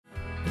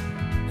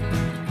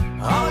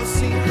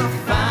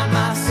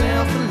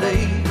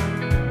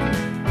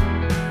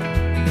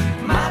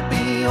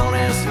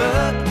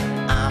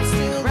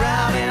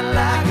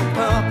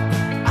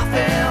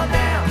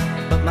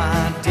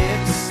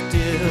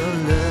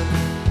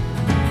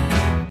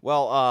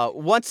Well,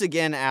 once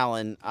again,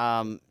 Alan,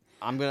 I'm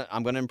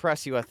gonna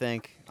impress you. I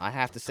think I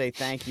have to say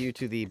thank you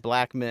to the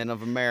black men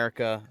of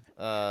America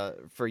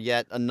for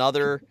yet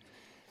another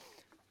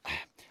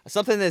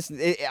something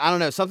I don't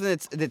know, something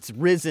that's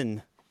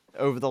risen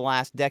over the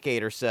last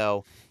decade or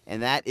so,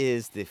 and that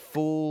is the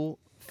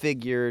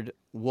full-figured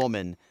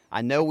woman.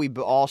 I know we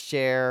all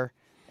share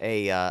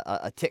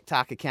a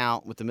TikTok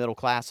account with the middle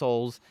class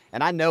holes,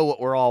 and I know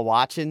what we're all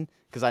watching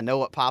because I know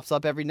what pops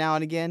up every now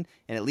and again,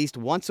 and at least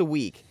once a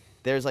week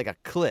there's like a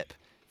clip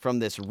from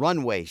this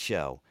runway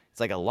show. It's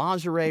like a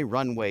lingerie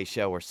runway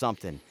show or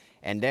something,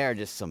 and there are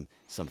just some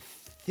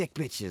thick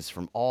bitches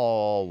from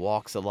all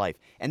walks of life,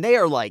 and they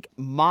are like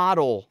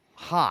model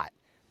hot,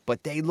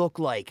 but they look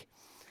like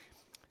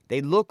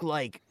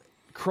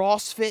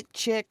CrossFit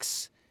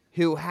chicks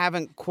who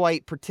haven't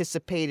quite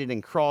participated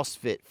in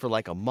CrossFit for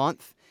like a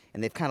month,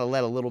 and they've kind of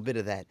let a little bit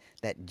of that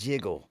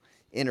jiggle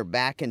enter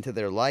back into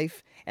their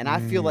life. And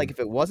I feel like if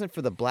it wasn't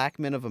for the black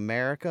men of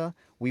America,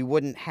 we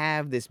wouldn't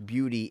have this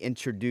beauty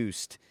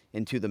introduced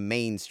into the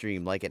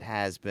mainstream like it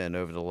has been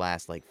over the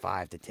last like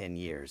 5 to 10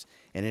 years.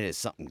 And it is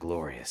something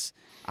glorious.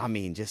 I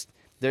mean, just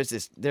there's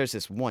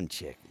this one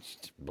chick,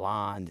 she's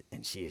blonde,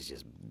 and she is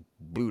just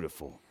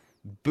beautiful.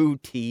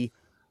 Booty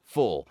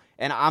full.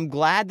 And I'm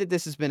glad that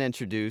this has been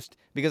introduced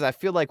because I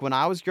feel like when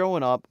I was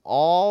growing up,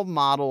 all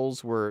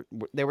models were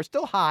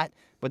still hot,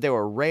 but they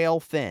were rail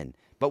thin.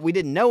 But we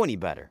didn't know any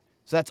better.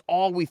 So that's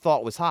all we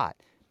thought was hot.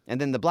 And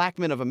then the black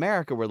men of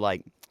America were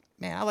like,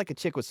 man, I like a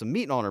chick with some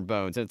meat on her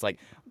bones. And it's like,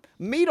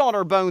 meat on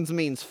her bones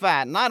means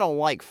fat, and I don't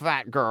like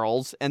fat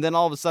girls. And then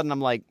all of a sudden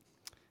I'm like,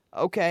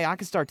 okay, I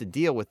can start to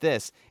deal with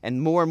this.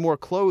 And more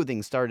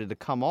clothing started to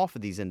come off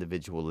of these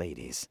individual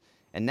ladies.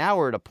 And now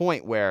we're at a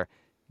point where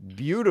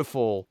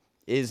beautiful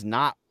is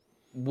not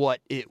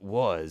what it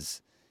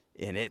was,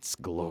 and it's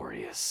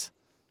glorious.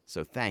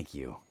 So thank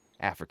you,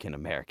 African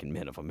American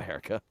men of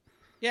America.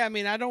 Yeah, I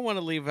mean, I don't want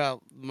to leave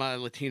out my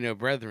Latino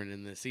brethren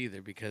in this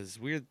either because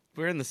we're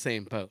in the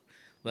same boat.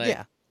 Like,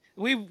 Yeah.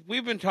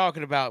 we've been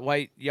talking about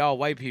white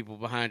people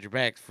behind your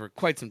backs for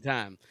quite some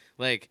time.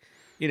 Like,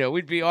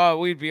 we'd be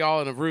all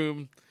in a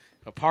room,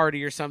 a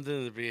party or something.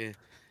 There'd be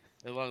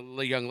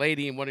a young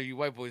lady, and one of you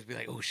white boys would be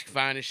like, "Oh, she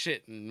fine as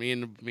shit," and me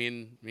and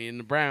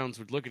the Browns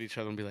would look at each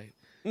other and be like,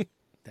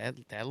 "That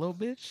little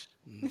bitch."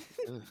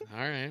 All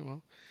right,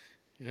 well.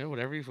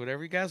 Whatever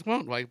you guys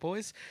want, white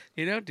boys.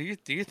 Do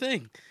your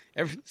thing.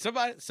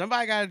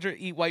 Somebody got to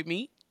eat white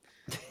meat.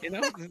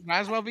 Might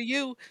as well be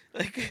you.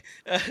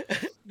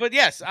 But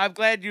yes, I'm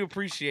glad you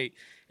appreciate.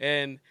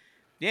 And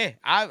yeah,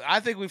 I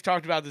think we've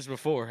talked about this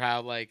before.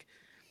 How like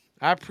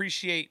I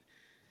appreciate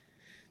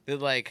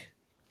that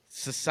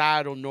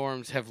societal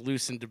norms have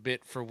loosened a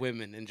bit for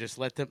women and just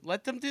let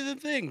them do the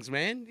things,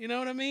 man. You know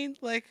what I mean?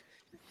 Like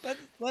let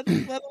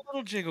a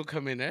little jiggle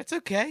come in there. It's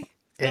okay.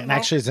 And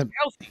actually, it's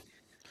healthy.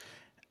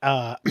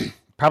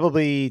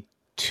 Probably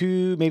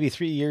 2, maybe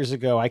 3 years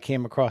ago, I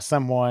came across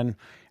someone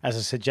as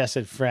a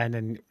suggested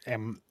friend,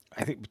 and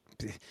I think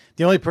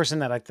the only person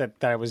that I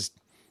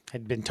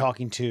had been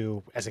talking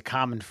to as a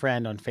common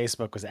friend on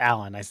Facebook was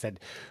Alan. I said,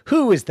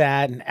 "Who is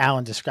that?" And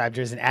Alan described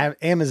her as an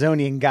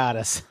Amazonian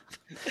goddess.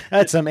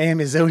 That's some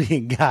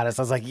Amazonian goddess.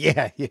 I was like,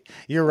 "Yeah,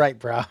 you're right,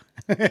 bro."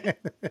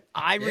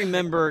 I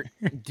remember.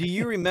 Do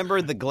you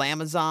remember the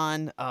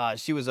Glamazon?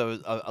 She was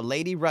a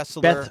lady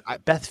wrestler.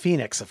 Beth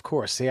Phoenix, of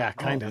course. Yeah,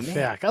 kind of. Man.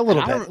 Yeah, a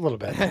little bit. A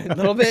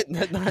little bit.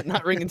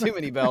 Not ringing too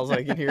many bells.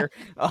 I can hear.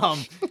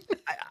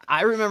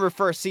 I remember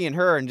first seeing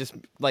her and just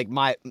like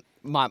my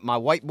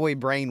white boy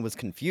brain was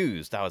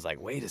confused. I was like,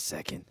 wait a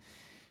second,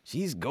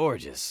 she's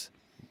gorgeous,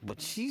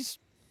 but she's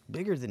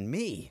bigger than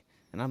me.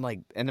 And I'm like,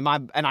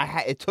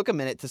 it took a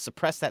minute to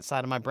suppress that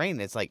side of my brain.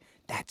 It's like,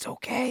 that's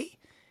okay.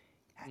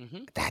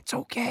 Mm-hmm. That's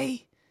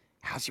okay.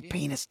 How's your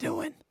penis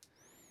doing?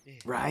 Yeah.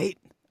 Right?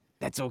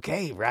 That's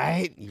okay,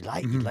 right? You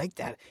like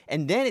that.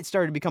 And then it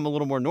started to become a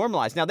little more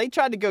normalized. Now, they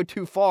tried to go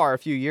too far a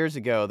few years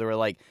ago. There were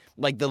like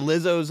the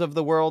Lizzos of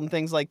the world and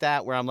things like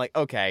that, where I'm like,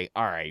 okay,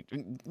 all right,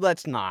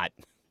 let's not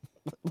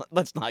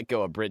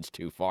go a bridge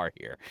too far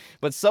here.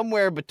 But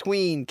somewhere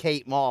between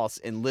Kate Moss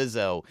and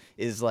Lizzo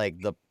is like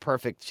the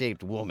perfect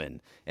shaped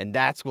woman. And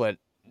that's what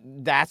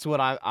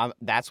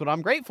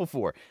I'm grateful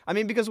for. I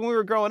mean, because when we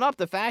were growing up,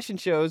 the fashion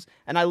shows,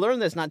 and I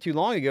learned this not too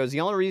long ago, is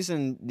the only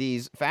reason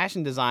these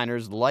fashion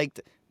designers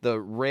liked the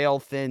rail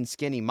thin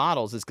skinny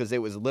models is because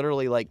it was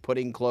literally like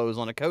putting clothes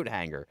on a coat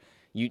hanger.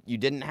 You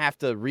didn't have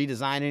to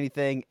redesign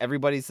anything.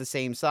 Everybody's the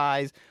same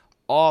size.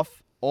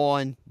 Off,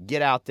 on,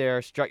 get out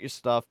there, strut your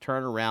stuff,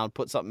 turn around,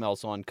 put something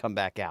else on, come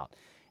back out.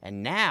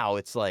 And now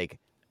it's like,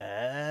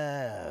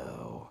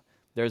 oh,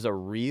 there's a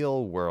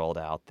real world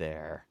out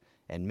there.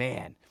 And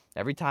man,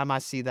 every time I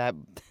see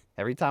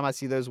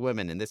those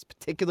women in this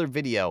particular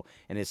video,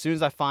 and as soon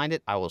as I find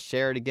it, I will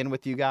share it again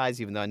with you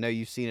guys, even though I know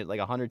you've seen it like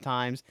 100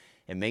 times.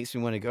 It makes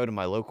me want to go to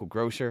my local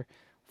grocer,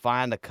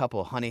 find a couple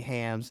of honey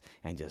hams,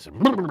 and just give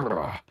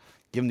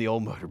them the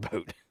old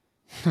motorboat.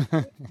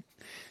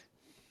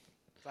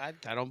 I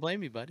don't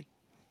blame you, buddy.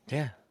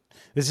 Yeah.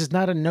 This is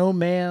not a no,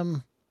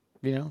 ma'am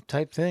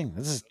type thing.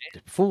 This is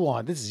full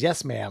on. This is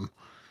yes, ma'am.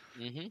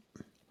 Mm-hmm.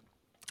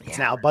 It's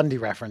an Al Bundy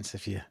reference,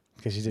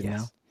 because you didn't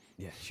know.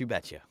 Yes, you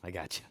betcha. I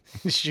got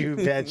you. Shoe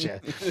betcha.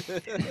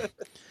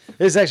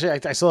 There's actually,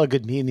 I saw a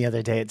good meme the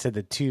other day. It said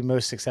the two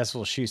most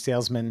successful shoe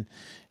salesmen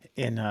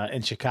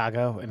in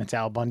Chicago, and it's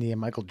Al Bundy and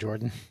Michael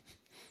Jordan.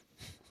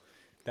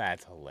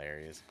 That's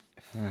hilarious.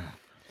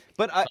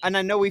 But and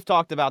I know we've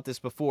talked about this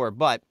before,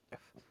 but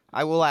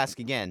I will ask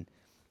again.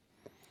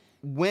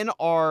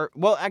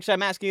 Actually,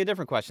 I'm asking a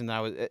different question than I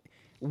was.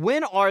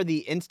 When are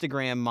the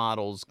Instagram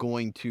models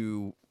going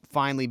to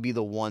finally be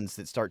the ones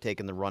that start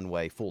taking the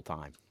runway full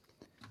time?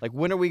 Like,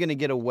 when are we going to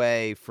get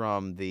away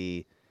from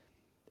the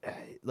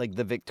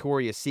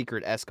Victoria's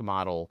Secret-esque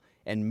model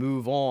and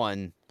move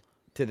on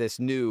to this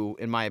new,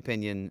 in my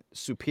opinion,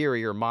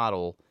 superior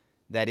model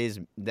that is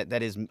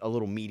a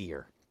little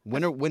meatier?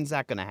 When's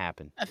that going to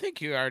happen? I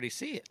think you already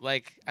see it.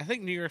 Like, I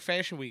think New York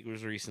Fashion Week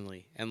was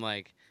recently, and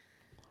like,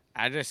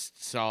 I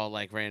just saw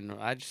like random.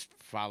 I just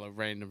follow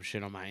random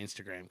shit on my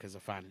Instagram because I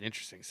find it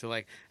interesting. So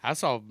like, I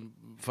saw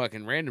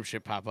fucking random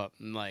shit pop up,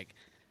 and like,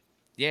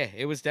 yeah,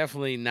 it was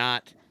definitely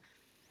not.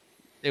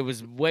 It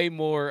was way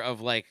more of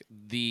like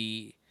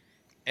the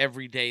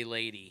everyday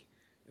lady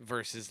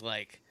versus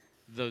like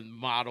the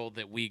model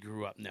that we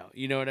grew up. No,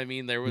 you know what I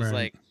mean? There was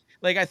Right.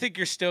 like I think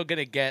you're still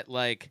gonna get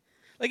like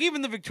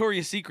even the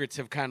Victoria's Secrets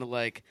have kind of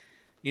like,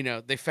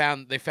 they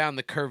found the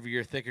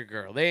curvier, thicker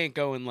girl. They ain't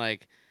going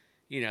like,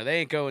 they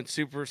ain't going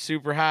super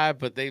super high,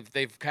 but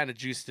they've kind of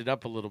juiced it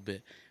up a little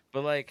bit.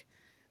 But like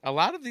a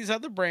lot of these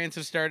other brands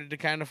have started to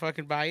kind of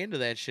fucking buy into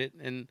that shit,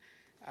 and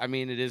I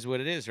mean, it is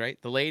what it is,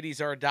 right? The ladies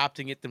are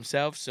adopting it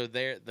themselves, so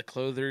the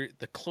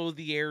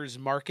clothier's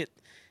market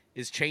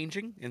is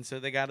changing, and so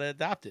they got to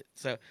adopt it.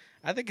 So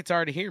I think it's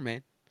already here,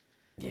 man.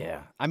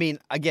 Yeah, I mean,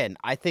 again,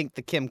 I think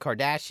the Kim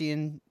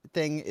Kardashian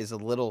thing is a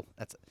little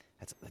it's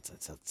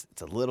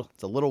a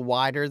little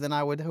wider than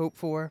I would hope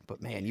for.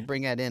 But man, you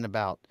bring that in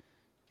about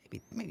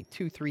maybe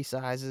 2-3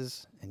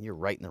 sizes, and you're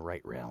right in the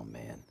right realm,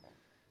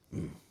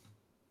 man.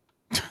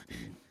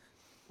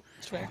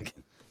 It's fair.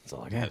 That's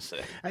all I gotta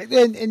say.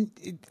 And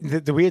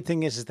the weird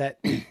thing is that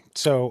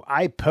so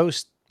I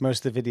post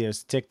most of the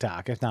videos to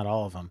TikTok, if not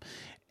all of them,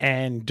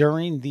 and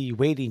during the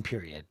waiting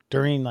period,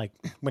 during like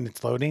when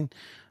it's loading,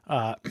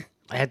 I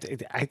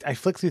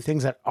flick through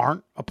things that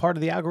aren't a part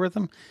of the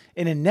algorithm,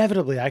 and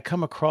inevitably I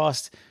come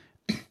across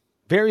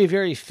very,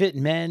 very fit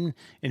men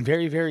in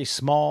very, very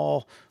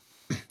small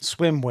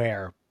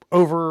swimwear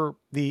over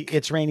the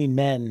 "It's Raining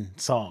Men"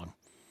 song.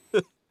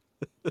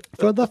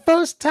 For the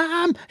first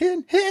time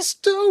in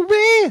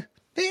history,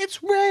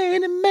 it's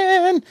raining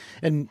men,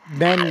 and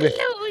men with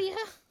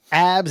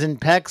abs and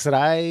pecs that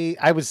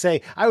I would say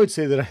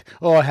that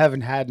I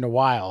haven't had in a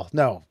while.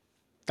 No,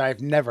 that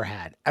I've never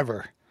had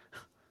ever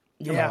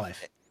in my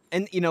life.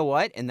 And you know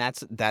what? And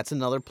that's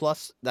another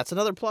plus. That's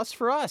another plus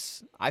for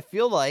us. I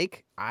feel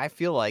like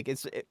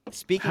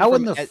speaking. How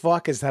from, in the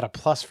fuck is that a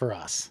plus for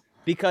us?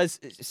 Because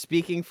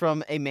speaking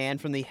from a man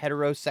from the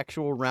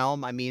heterosexual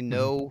realm, I mean,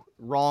 no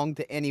wrong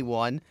to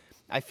anyone.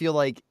 I feel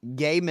like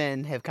gay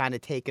men have kind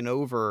of taken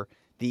over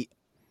the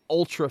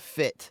ultra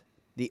fit,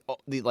 the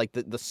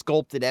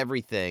sculpted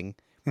everything.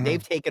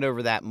 They've taken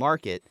over that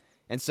market.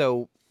 And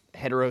so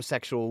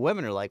heterosexual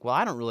women are like, well,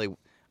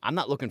 I'm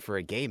not looking for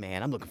a gay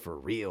man. I'm looking for a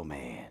real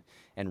man.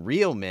 And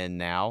real men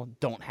now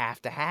don't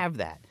have to have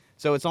that.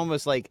 So it's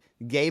almost like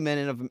gay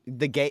men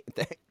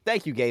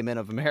thank you, gay men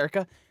of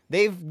America.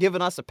 They've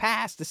given us a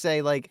pass to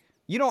say, like,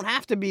 you don't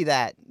have to be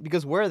that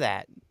because we're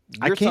that.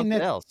 You're something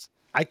else.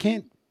 I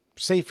can't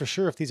say for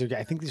sure if these are gay.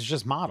 I think these are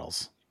just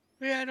models.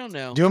 Yeah, I don't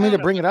know. Do you want me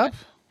to bring it up?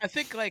 I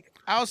think I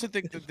also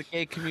think that the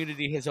gay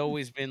community has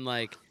always been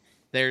like,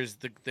 there's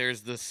the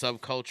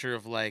subculture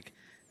of like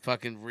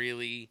fucking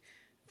really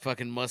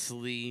fucking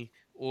muscly,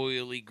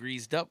 oily,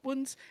 greased up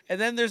ones, and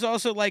then there's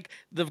also like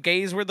the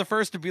gays were the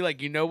first to be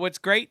like, you know what's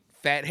great?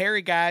 Fat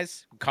hairy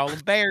guys. We call them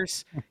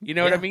bears. You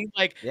know what I mean?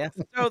 Like,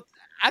 so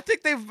I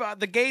think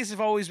the gays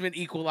have always been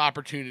equal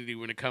opportunity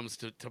when it comes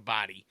to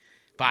body.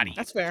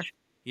 That's fair.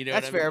 You know,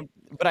 that's fair.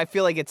 But I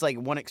feel like it's like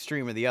one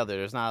extreme or the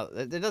other.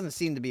 There doesn't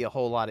seem to be a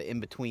whole lot of in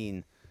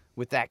between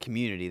with that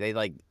community. They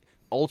like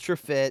ultra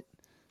fit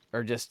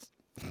or just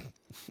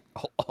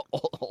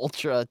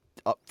ultra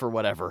up for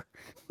whatever.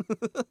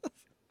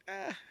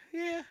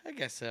 Yeah, I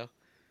guess so.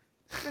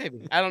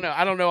 Maybe. I don't know.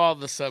 I don't know all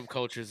the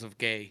subcultures of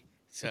gay.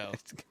 So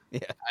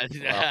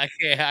Yeah,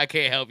 I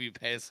can't help you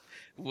past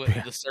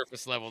the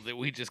surface level that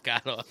we just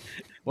got on.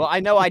 Well, I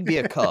know I'd be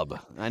a cub.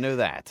 I know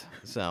that.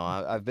 So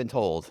I've been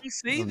told. You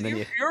see,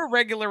 you're a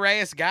regular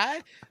ass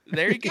guy.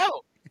 There you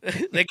go.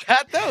 They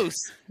got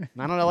those.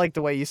 I don't like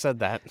the way you said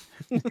that.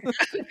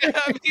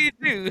 Me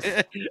too.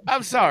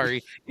 I'm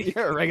sorry.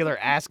 You're a regular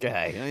ass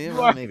guy.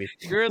 Maybe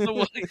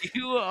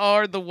You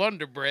are the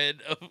Wonder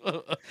Bread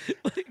of,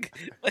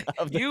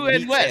 Of the you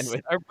and meat Wes.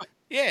 sandwich.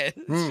 Yeah.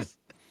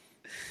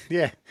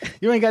 Yeah,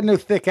 you ain't got no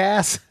thick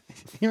ass.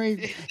 You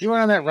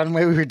weren't on that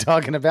runway we were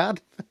talking about.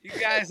 You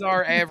guys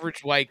are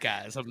average white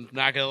guys. I'm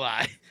not gonna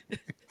lie.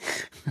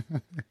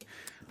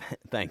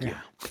 Thank you.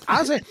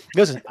 I'll say,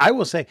 listen, I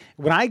will say,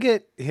 when I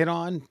get hit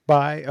on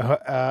by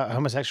a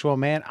homosexual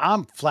man,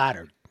 I'm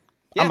flattered.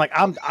 Yeah. I'm like,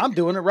 I'm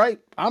doing it right.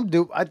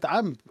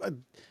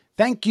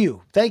 Thank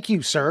you,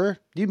 sir.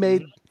 You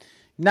made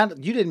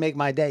you didn't make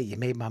my day. You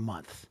made my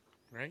month.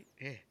 Right?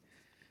 Yeah.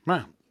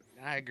 Wow.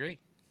 I agree.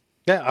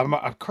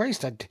 Yeah,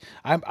 Christ,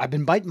 I've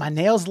been biting my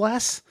nails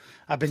less.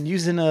 I've been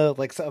using a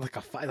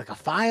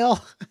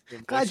file.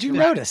 Glad you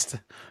noticed.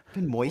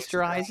 Been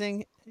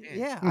moisturizing.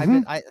 Yeah,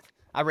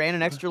 I ran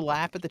an extra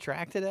lap at the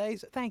track today.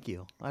 So thank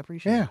you. I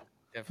appreciate Yeah, it.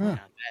 Definitely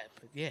not that,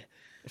 but yeah.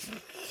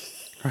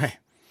 right.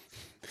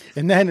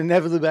 And then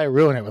inevitably I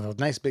ruin it with a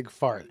nice big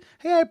fart.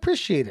 Hey, I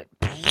appreciate it.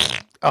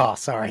 Oh,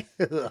 sorry.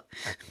 No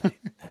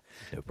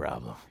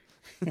problem.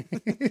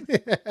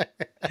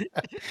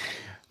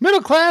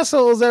 Middle class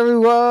souls,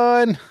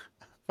 everyone.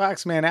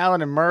 Foxman,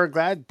 Alan, and Murr,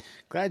 glad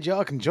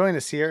y'all can join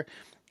us here.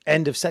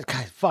 End of set.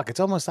 God, fuck, it's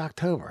almost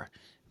October.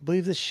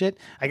 Believe this shit?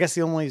 I guess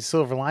the only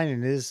silver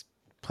lining is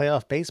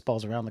playoff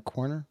baseball's around the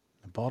corner.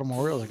 The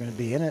Baltimore Orioles are going to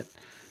be in it.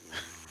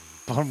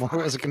 Baltimore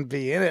Orioles are going to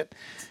be in it.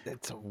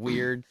 That's a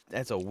weird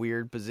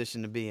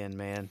position to be in,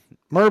 man.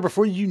 Murr,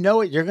 before you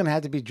know it, you're going to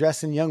have to be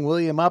dressing young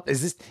William up.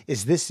 Is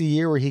this the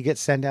year where he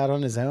gets sent out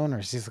on his own, or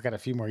has he still got a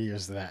few more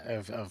years of that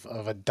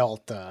of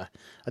adult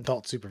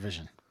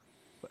supervision?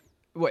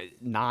 What,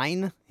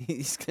 9?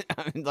 He's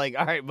like,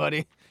 all right,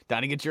 buddy,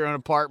 time to get your own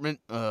apartment.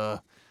 No,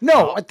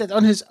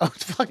 on his own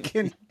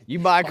fucking. You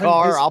buy a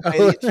car, I'll pay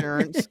the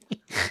insurance.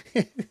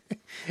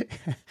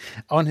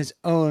 On his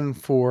own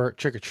for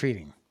trick or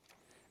treating.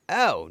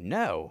 Oh,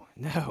 no,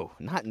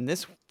 not in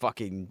this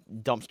fucking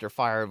dumpster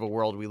fire of a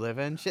world we live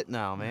in. Shit,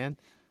 no, man.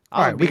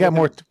 All right, we got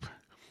more.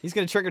 He's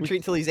going to trick or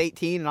treat till he's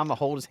 18, and I'm going to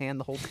hold his hand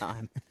the whole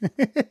time.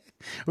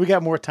 We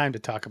got more time to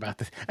talk about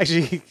this.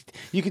 Actually,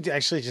 you could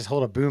actually just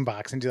hold a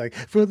boombox and do like,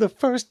 for the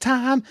first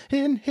time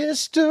in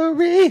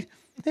history,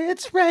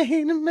 it's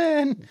raining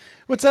men.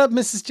 What's up,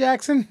 Mrs.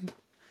 Jackson?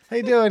 How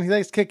you doing? He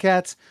likes Kit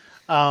Kats.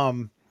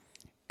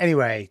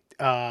 Anyway,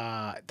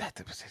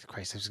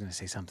 Christ, I was going to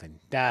say something.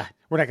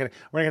 We're not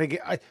gonna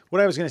get.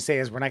 What I was going to say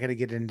is we're not going to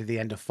get into the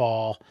end of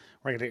fall.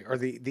 Or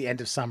the end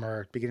of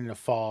summer, beginning of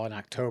fall in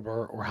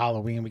October or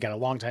Halloween. We got a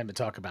long time to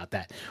talk about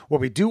that.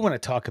 What we do want to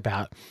talk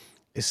about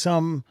is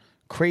some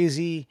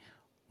crazy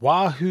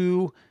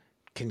wahoo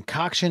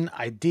concoction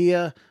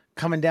idea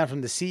coming down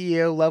from the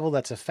CEO level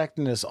that's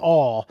affecting us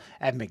all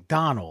at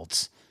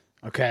McDonald's.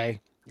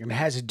 Okay, and it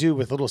has to do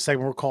with a little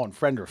segment we're calling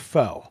Friend or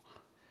Foe.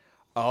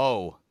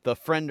 Oh, the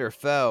friend or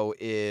foe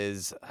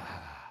is...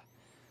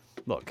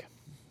 Look,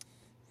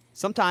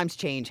 sometimes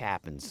change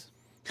happens,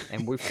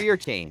 and we fear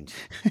change.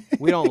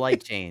 We don't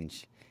like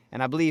change.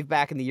 And I believe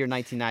back in the year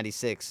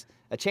 1996,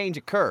 a change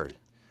occurred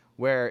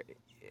where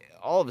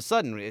all of a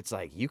sudden it's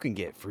like, you can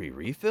get free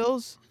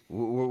refills?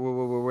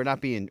 We're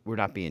not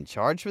being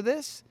charged for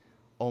this?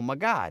 Oh my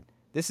God.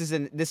 This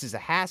is a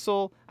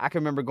hassle. I can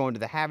remember going to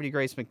the Havre de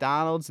Grace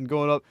McDonald's and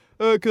going up,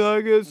 can I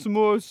get some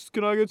more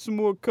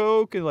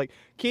Coke? And like,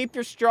 keep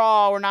your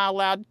straw, we're not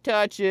allowed to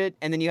touch it.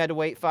 And then you had to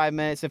wait 5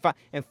 minutes.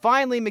 And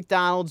finally,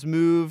 McDonald's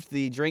moved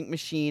the drink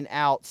machine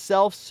out,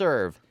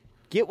 self-serve.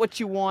 Get what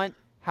you want,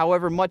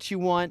 however much you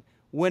want,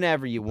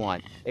 whenever you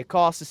want. It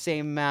costs the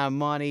same amount of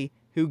money.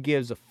 Who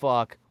gives a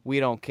fuck? We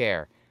don't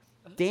care.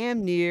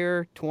 Damn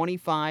near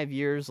 25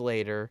 years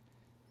later,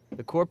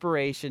 the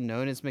corporation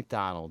known as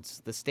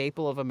McDonald's, the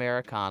staple of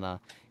Americana,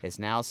 is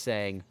now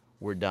saying,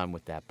 we're done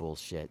with that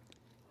bullshit.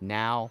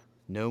 Now,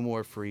 no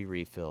more free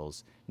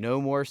refills.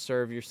 No more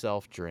serve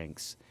yourself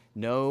drinks.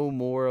 No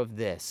more of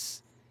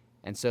this.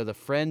 And so the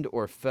friend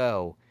or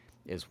foe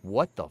is,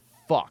 what the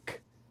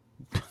fuck?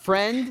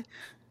 Friend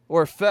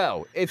or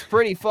foe? It's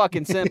pretty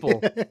fucking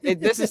simple.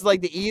 This is like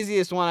the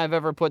easiest one I've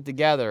ever put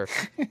together.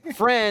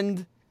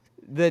 Friend...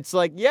 That's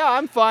like, yeah,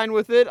 I'm fine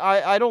with it.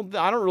 I don't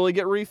really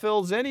get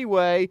refills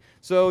anyway,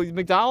 so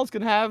McDonald's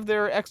can have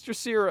their extra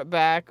syrup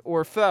back.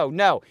 Or foe.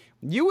 No,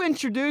 you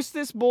introduced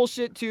this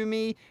bullshit to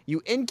me.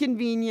 You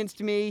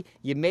inconvenienced me.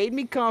 You made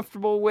me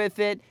comfortable with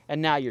it,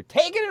 and now you're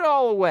taking it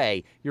all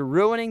away. You're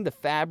ruining the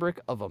fabric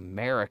of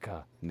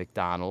America,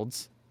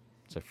 McDonald's.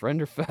 It's a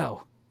friend or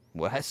foe,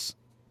 Wes.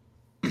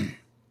 I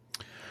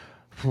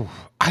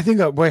think.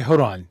 Wait,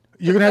 hold on.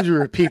 You're gonna have to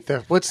repeat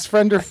what's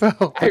friend or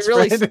foe? I'm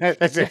sorry. I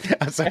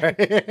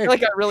feel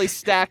like I really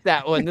stacked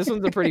that one. This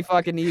one's a pretty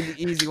fucking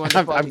easy one to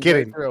I'm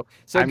kidding. Go through.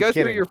 So go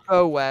through your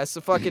foe, Wes.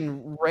 So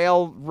fucking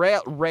rail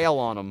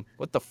on them.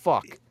 What the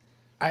fuck?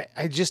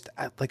 I just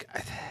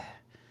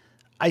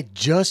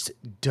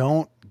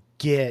don't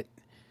get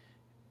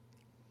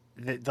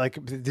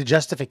the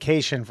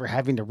justification for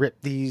having to rip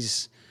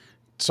these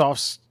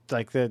soft.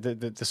 Like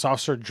the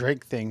soft serve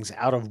drink things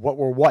out of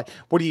what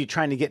are you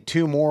trying to get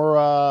two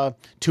more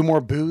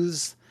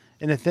booths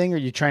in the thing? Are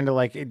you trying to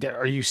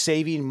are you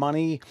saving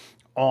money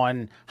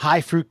on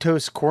high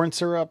fructose corn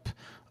syrup?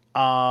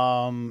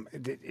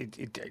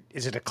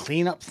 Is it a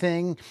cleanup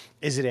thing?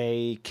 Is it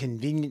a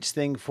convenience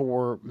thing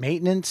for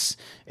maintenance?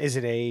 Is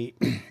it a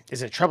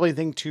troubling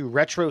thing to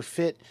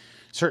retrofit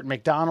certain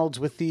McDonald's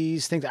with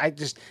these things?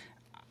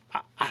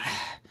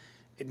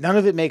 none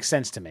of it makes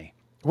sense to me.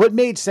 What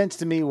made sense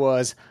to me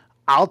was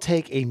I'll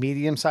take a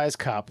medium-sized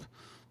cup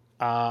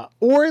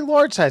or a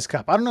large-sized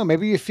cup. I don't know.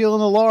 Maybe you're feeling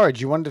the large.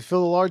 You wanted to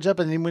fill the large up,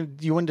 and then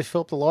you wanted to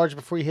fill up the large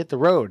before you hit the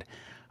road.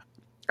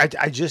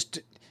 I just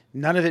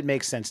none of it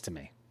makes sense to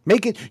me.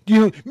 Make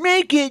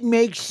it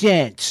make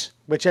sense,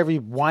 which every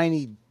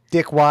whiny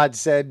dickwad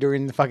said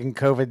during the fucking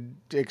COVID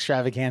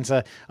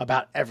extravaganza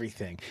about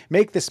everything.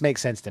 Make this make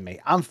sense to me.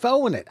 I'm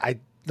following it.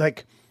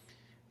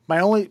 My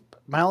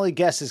only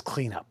guess is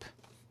cleanup.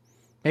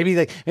 Maybe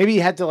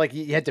you had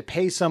to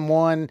pay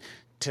someone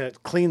to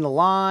clean the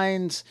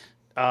lines.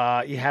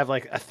 You have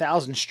like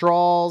 1,000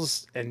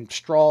 straws and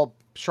straw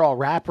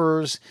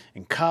wrappers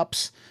and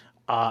cups.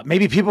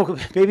 Maybe people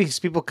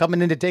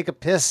coming in to take a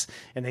piss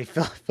and they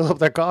fill up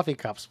their coffee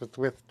cups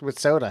with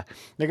soda.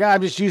 Like,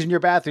 I'm just using your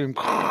bathroom,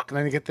 and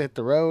then they get to hit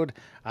the road.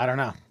 I don't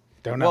know.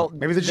 Well,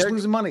 maybe they're just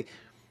losing money.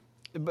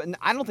 But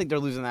I don't think they're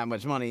losing that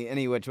much money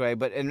any which way.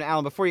 But and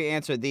Alan, before you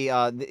answer,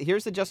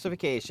 here's the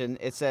justification.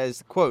 It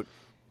says, quote,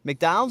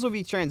 McDonald's will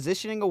be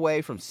transitioning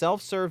away from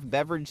self-serve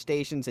beverage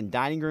stations and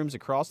dining rooms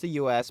across the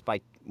U.S.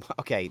 by...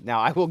 Okay, now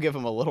I will give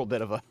them a little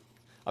bit of a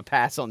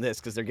pass on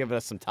this because they're giving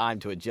us some time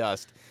to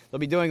adjust. They'll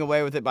be doing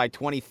away with it by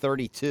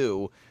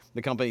 2032,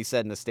 the company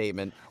said in a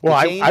statement. Well,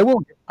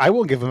 I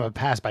will give them a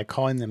pass by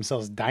calling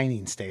themselves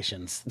dining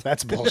stations.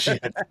 That's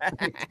bullshit.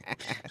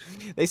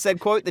 They said,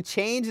 quote, the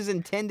change is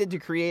intended to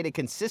create a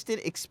consistent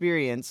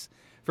experience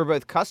for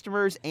both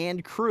customers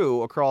and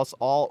crew across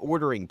all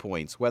ordering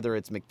points, whether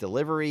it's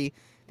McDelivery,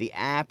 the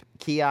app,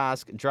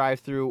 kiosk,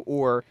 drive-through,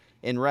 or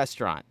in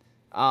restaurant.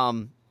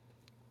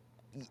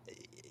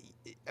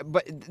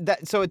 But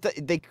so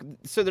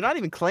they're not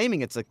even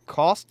claiming it's a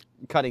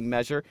cost-cutting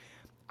measure.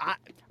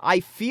 I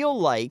feel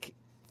like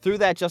through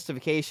that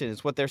justification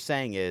is what they're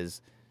saying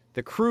is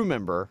the crew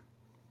member,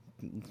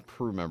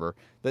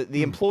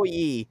 the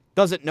employee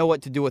doesn't know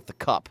what to do with the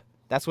cup.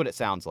 That's what it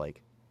sounds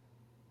like.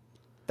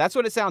 That's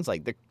what it sounds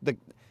like.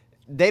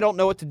 They don't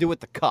know what to do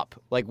with the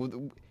cup. Like,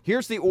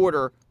 here's the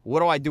order. What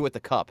do I do with the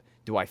cup?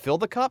 Do I fill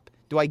the cup?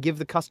 Do I give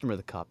the customer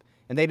the cup?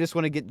 And they just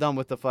want to get done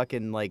with the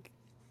fucking, like,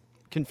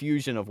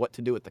 confusion of what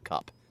to do with the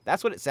cup.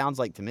 That's what it sounds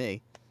like to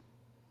me.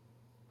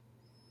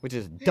 Which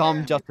is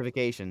dumb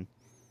justification.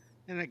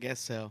 And I guess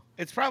so.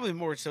 It's probably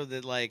more so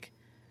that, like,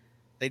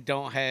 they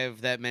don't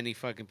have that many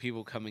fucking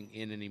people coming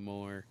in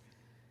anymore.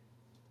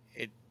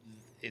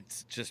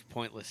 It's just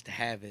pointless to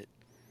have it.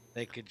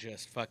 They could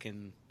just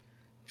fucking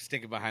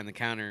stick it behind the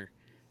counter.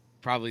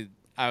 Probably,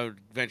 I would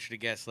venture to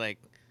guess, like,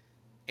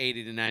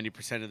 80 to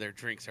 90% of their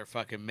drinks are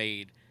fucking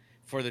made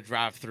for the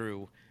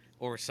drive-thru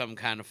or some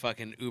kind of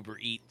fucking Uber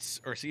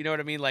Eats. Or, so you know what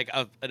I mean? Like,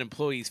 an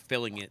employee's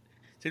filling it.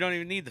 So you don't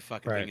even need the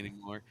fucking thing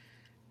anymore.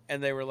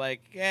 And they were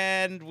like,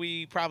 and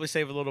we probably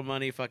save a little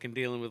money fucking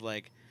dealing with,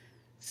 like,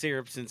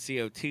 syrups and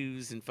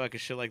CO2s and fucking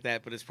shit like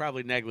that, but it's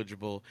probably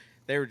negligible.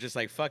 They were just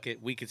like, fuck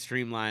it, we could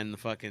streamline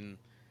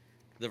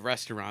the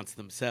restaurants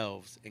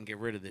themselves and get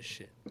rid of this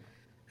shit.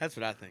 That's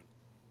what I think.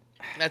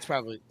 That's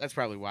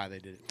probably why they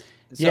did it.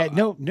 Yeah,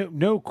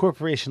 no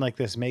corporation like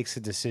this makes a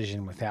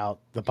decision without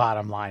the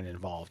bottom line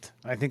involved.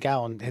 I think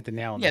Alan hit the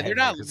nail on the head. Yeah, they're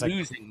not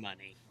losing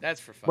money. That's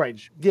for fucking right.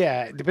 Sure.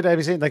 Yeah, but I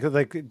was saying like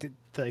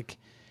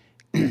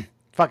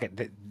fuck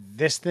it.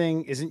 This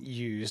thing isn't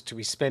used.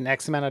 We spend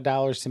X amount of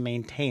dollars to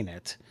maintain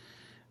it.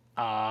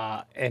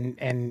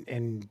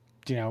 And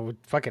you know,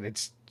 fuck it.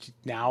 It's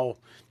now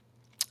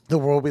the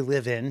world we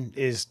live in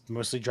is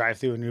mostly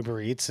drive-through and Uber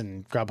Eats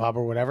and Grubhub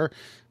or whatever.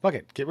 Fuck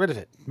it. Get rid of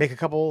it. Make a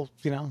couple,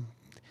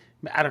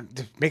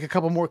 make a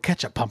couple more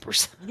ketchup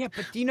pumpers. Yeah,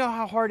 but do you know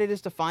how hard it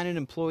is to find an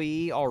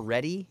employee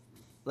already?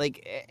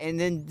 Like, and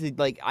then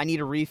I need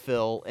a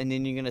refill, and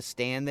then you're gonna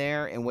stand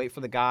there and wait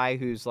for the guy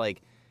who's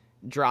like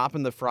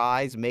dropping the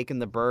fries, making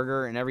the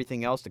burger, and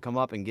everything else to come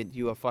up and get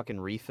you a fucking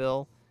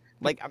refill.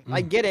 Like, I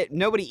get it.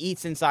 Nobody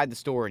eats inside the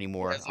store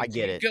anymore. I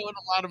get it. You go in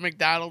a lot of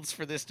McDonald's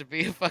for this to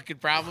be a fucking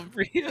problem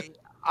for you?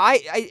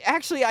 I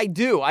actually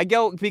do. I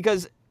go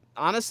because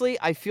honestly,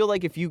 I feel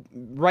like if you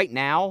right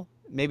now,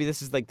 maybe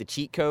this is like the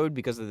cheat code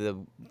because of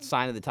the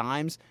sign of the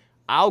times.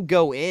 I'll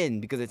go in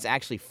because it's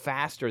actually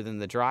faster than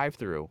the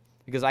drive-through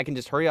because I can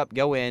just hurry up,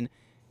 go in.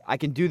 I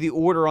can do the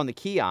order on the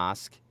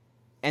kiosk,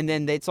 and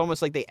then it's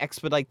almost like they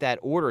expedite that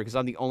order because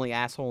I'm the only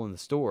asshole in the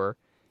store.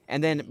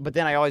 But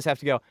then I always have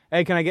to go,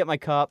 hey, can I get my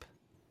cup?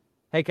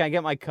 Hey, can I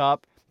get my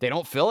cup? They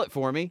don't fill it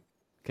for me.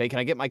 Okay, can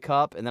I get my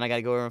cup? And then I got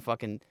to go over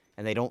and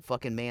they don't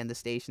fucking man the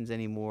stations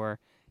anymore.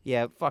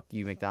 Yeah, fuck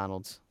you,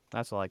 McDonald's.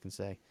 That's all I can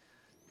say.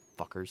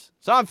 Fuckers.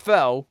 So I'm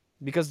faux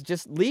because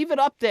just leave it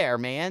up there,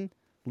 man.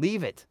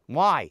 Leave it.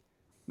 Why?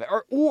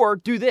 Or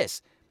do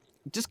this.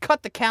 Just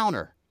cut the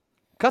counter.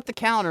 Cut the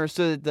counter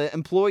so that the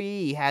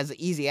employee has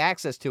easy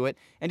access to it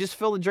and just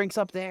fill the drinks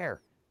up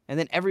there. And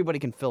then everybody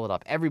can fill it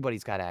up.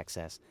 Everybody's got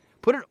access.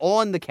 Put it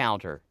on the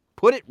counter.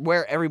 Put it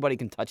where everybody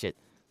can touch it.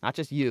 Not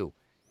just you.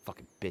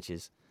 Fucking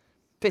bitches.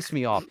 Piss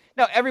me off.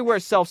 No,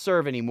 everywhere's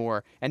self-serve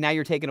anymore. And now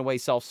you're taking away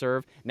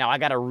self-serve. Now I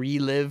got to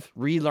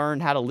relearn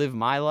how to live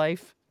my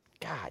life.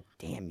 God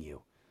damn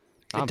you.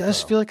 It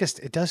does feel like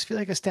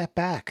a step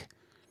back.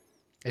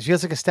 It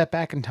feels like a step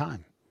back in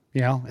time.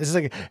 You know, it's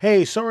like,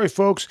 hey, sorry,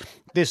 folks,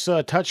 this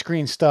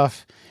touchscreen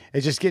stuff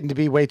is just getting to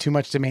be way too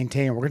much to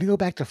maintain. We're going to go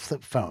back to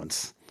flip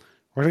phones.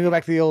 We're going to go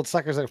back to the old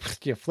suckers that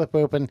you flip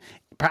open,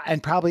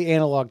 and probably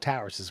analog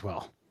towers as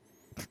well.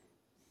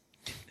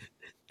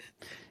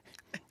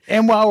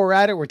 And while we're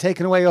at it, we're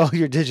taking away all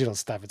your digital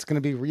stuff. It's going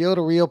to be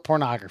reel-to-reel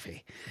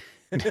pornography.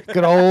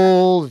 Good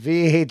old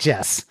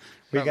VHS.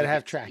 We got to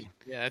have tracking.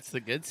 Yeah, that's the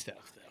good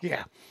stuff, though.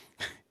 Yeah.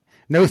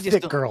 No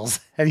thick girls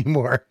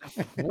anymore.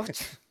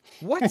 What?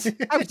 What?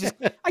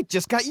 I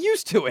just got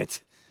used to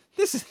it.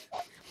 This is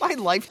my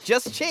life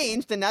just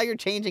changed, and now you're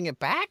changing it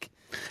back.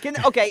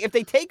 Okay, if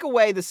they take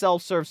away the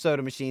self-serve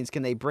soda machines,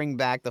 can they bring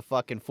back the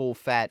fucking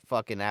full-fat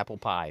fucking apple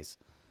pies?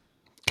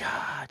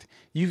 God,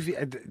 you've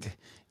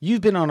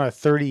been on a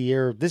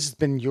 30-year. This has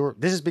been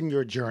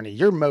your journey.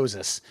 You're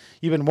Moses.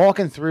 You've been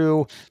walking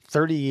through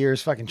 30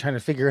 years, fucking trying to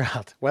figure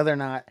out whether or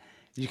not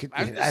you could.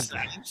 I'm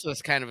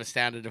just kind of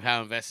astounded of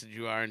how invested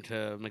you are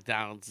into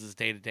McDonald's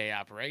day-to-day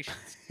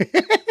operations.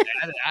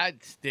 I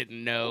just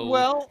didn't know.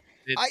 Well,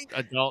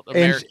 adult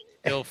Americans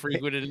still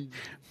frequented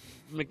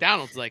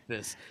McDonald's like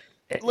this.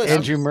 Listen,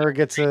 Andrew Murr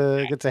gets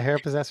a hair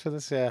possessed for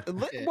this, yeah.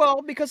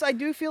 Well, because I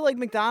do feel like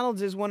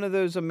McDonald's is one of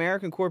those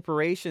American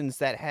corporations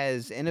that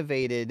has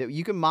innovated.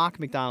 You can mock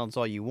McDonald's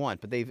all you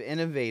want, but they've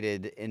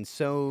innovated in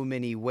so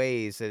many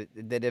ways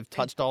that have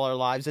touched all our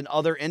lives in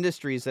other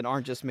industries that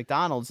aren't just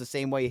McDonald's. The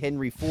same way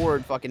Henry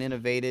Ford fucking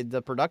innovated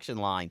the production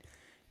line.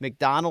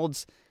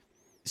 McDonald's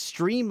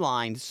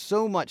streamlined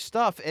so much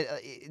stuff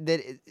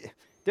that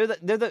they're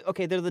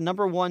the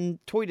number one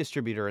toy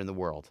distributor in the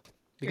world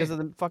because of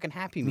the fucking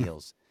Happy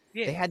Meals.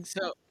 Yeah. They had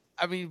So,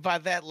 I mean, by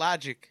that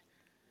logic,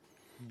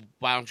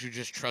 why don't you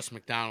just trust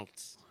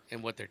McDonald's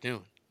and what they're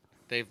doing?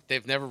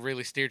 They've never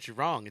really steered you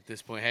wrong at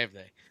this point, have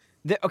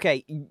they?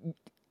 Okay.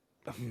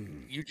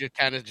 You just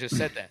kind of just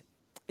said that.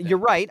 You're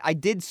right. I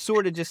did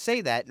sort of just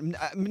say that.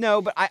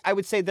 No, but I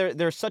would say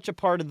they're such a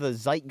part of the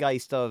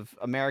zeitgeist of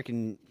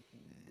American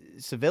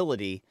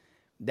civility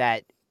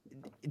that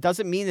it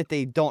doesn't mean that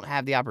they don't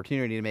have the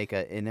opportunity to make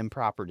an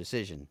improper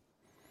decision.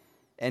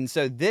 And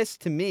so this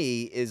to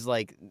me is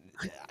like,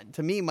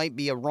 might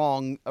be a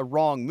wrong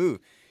move.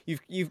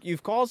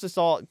 You've caused us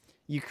all.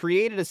 You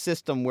created a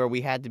system where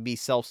we had to be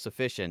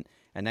self-sufficient,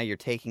 and now you're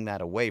taking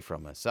that away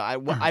from us. So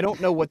I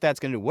don't know what that's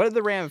going to do. What are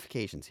the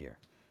ramifications here?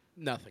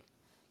 Nothing.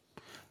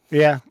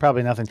 Yeah,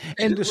 probably nothing.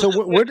 And so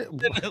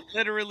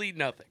literally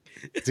nothing.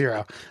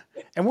 Zero.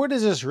 And where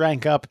does this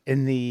rank up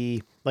in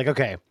the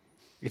okay,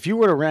 if you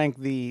were to rank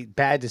the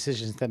bad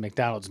decisions that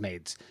McDonald's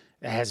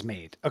has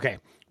made, okay,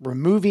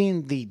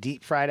 removing the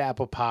deep fried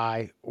apple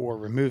pie or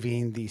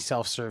removing the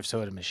self-serve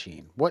soda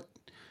machine,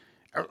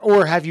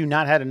 or have you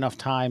not had enough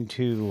time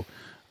to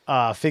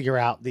figure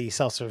out the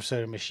self-serve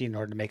soda machine in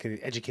order to make an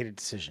educated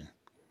decision?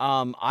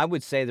 I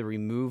would say the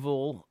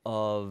removal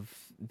of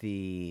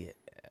the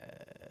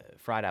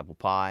fried apple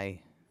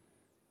pie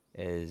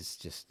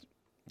is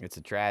it's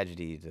a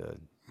tragedy to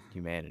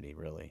humanity,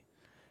 really.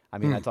 I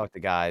mean, I talk to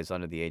guys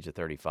under the age of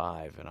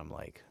 35, and I'm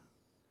like,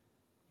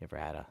 you ever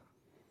had a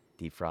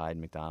deep fried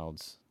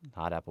McDonald's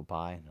hot apple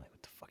pie? And they're like,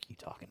 what the fuck are you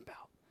talking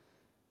about?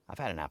 I've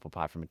had an apple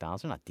pie from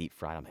McDonald's. They're not deep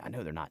fried. I'm like, I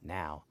know they're not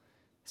now.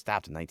 It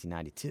stopped in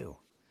 1992.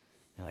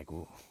 They're like,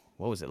 what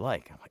was it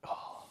like? I'm like,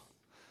 oh,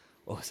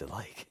 what was it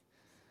like?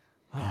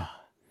 Oh,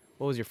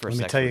 what was your first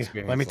sexual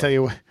experience? Let me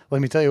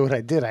tell you what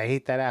I did. I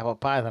ate that apple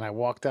pie. Then I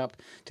walked up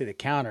to the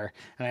counter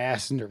and I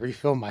asked him to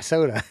refill my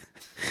soda.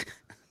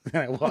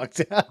 Then I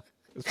walked out.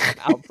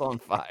 Mouth's on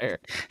fire.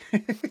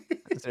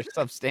 They're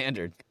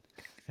substandard.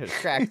 There's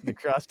cracks in the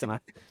crust, and my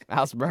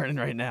mouth's burning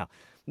right now.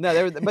 No,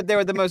 they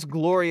were the most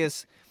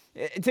glorious.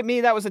 To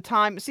me, that was a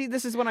time. See,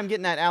 this is what I'm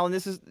getting at, Alan.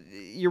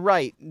 You're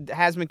right.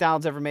 Has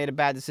McDonald's ever made a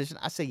bad decision?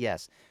 I say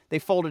yes. They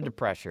folded to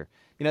pressure.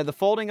 The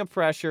folding of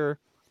pressure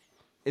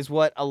is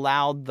what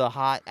allowed the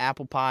hot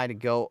apple pie to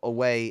go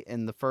away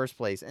in the first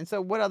place. And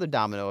so what other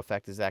domino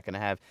effect is that going to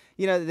have?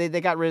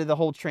 They got rid of the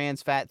whole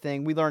trans fat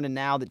thing. We learned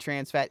now that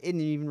trans fat isn't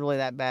even really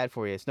that bad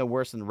for you. It's no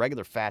worse than the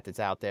regular fat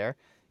that's out there.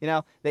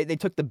 They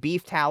took the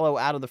beef tallow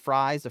out of the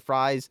fries. The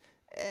fries,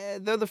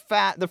 they're the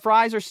fat. The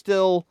fries are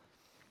still,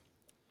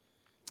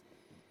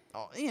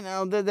 they're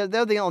on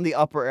the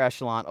upper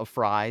echelon of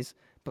fries.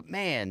 But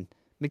man,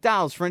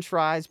 McDonald's French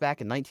fries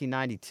back in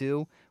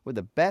 1992 were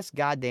the best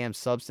goddamn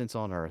substance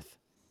on earth.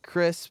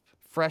 Crisp,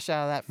 fresh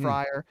out of that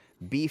fryer,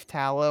 beef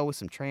tallow with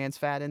some trans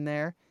fat in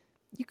there.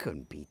 You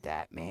couldn't beat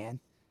that, man.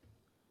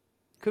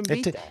 Couldn't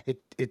beat that.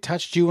 It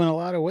touched you in a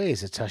lot of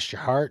ways. It touched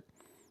your heart.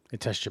 It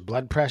touched your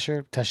blood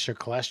pressure, touched your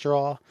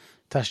cholesterol,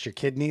 touched your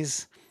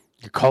kidneys,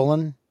 your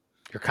colon,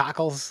 your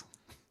cockles.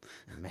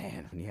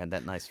 Man, when you had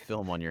that nice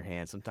film on your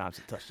hand, sometimes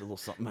it touched a little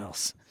something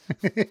else.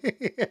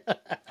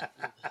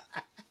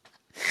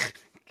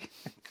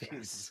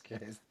 Jesus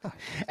Christ,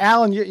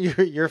 Alan,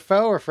 you're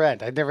foe or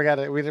friend? We never got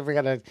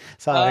a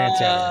solid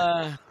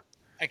answer.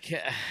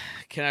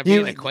 Can I be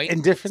an acquaintance?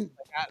 Indifferent?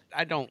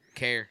 I don't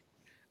care.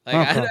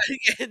 Like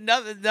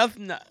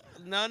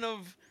none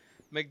of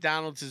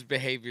McDonald's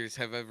behaviors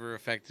have ever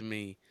affected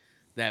me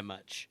that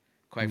much.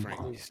 quite Mm.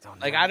 frankly. just don't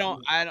Like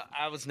know.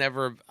 I was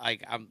never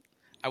like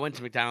I went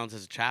to McDonald's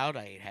as a child.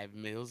 I ate Happy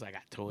Meals. I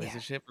got toys Yeah.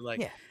 and shit. But like,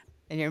 Yeah.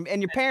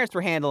 And your parents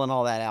were handling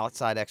all that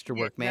outside extra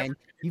yeah, work, man. it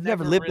You've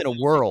never never lived in a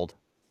really, world.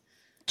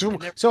 So, it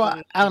never so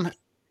really, Alan,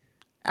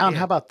 yeah.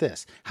 how about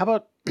this? How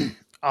about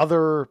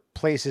other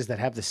places that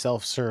have the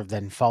self-serve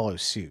then follow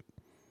suit?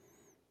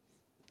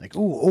 Like,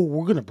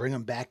 we're gonna bring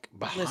them back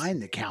behind Listen.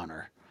 the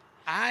counter.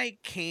 I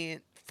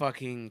can't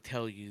fucking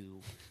tell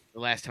you the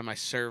last time I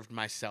served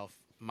myself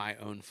my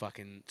own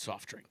fucking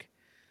soft drink.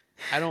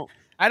 I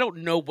don't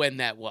know when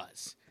that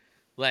was.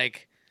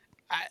 Like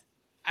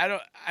I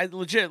I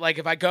legit like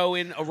if I go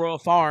in a Royal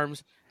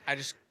Farms, I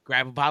just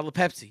grab a bottle of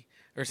Pepsi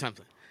or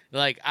something.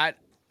 Like I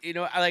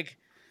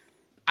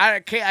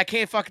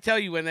can't fucking tell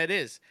you when that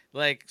is.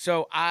 Like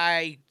so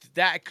I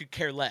could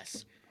care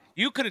less.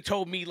 You could have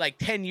told me like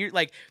 10 years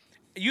like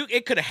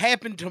it could have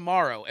happened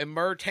tomorrow and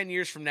 10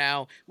 years from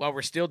now while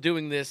we're still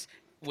doing this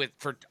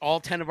for all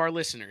 10 of our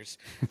listeners.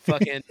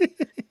 Fucking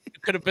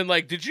could have been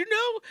like, "Did you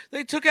know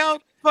they took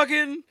out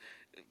fucking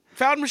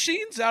fountain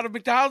machines out of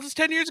McDonald's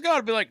 10 years ago?"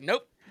 I'd be like,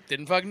 "Nope,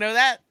 didn't fucking know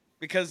that,"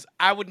 because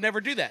I would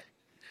never do that.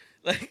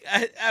 Like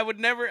I would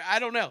never. I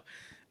don't know.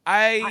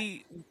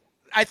 I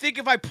think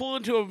if I pull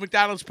into a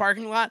McDonald's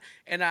parking lot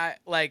and I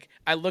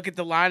look at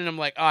the line and I'm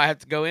like, "Oh, I have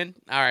to go in."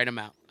 All right, I'm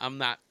out. I'm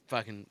not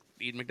fucking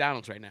eating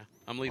McDonald's right now.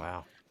 I'm leaving.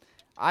 Wow.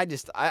 I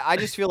just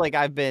feel like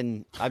I've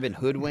been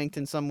hoodwinked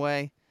in some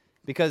way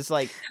because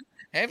like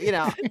Have you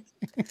know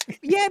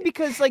yeah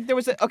because like there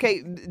was I'm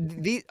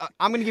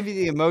gonna give you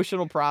the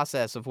emotional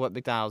process of what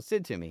McDonald's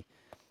did to me.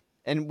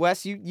 And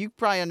Wes, you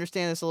probably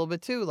understand this a little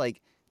bit too.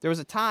 Like there was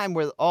a time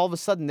where all of a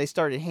sudden they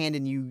started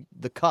handing you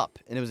the cup,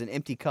 and it was an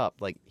empty cup.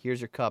 Like here's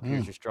your cup,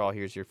 here's your straw,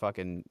 here's your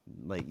fucking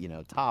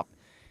top,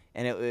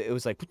 and it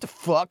was like what the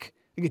fuck?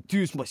 I could do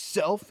this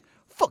myself.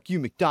 Fuck you,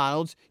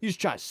 McDonald's. You're just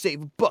trying to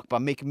save a buck by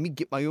making me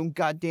get my own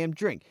goddamn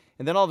drink.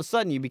 And then all of a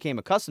sudden you became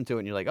accustomed to it,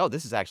 and you're like, oh,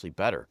 this is actually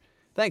better.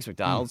 Thanks,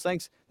 McDonald's.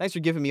 Thanks for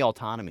giving me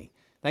autonomy.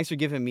 Thanks for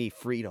giving me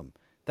freedom.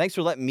 Thanks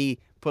for letting me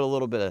put a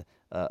little bit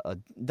of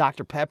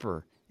Dr.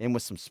 Pepper in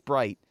with some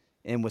Sprite,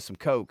 in with some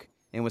Coke,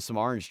 in with some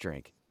orange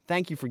drink.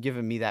 Thank you for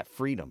giving me that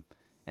freedom.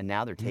 And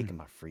now they're taking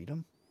my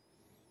freedom?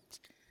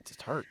 It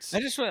just hurts.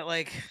 I just went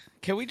like,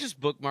 can we just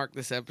bookmark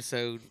this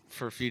episode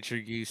for future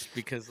use?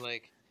 Because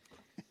like,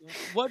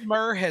 what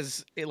Murr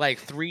has like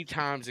 3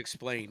 times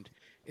explained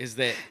is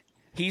that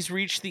he's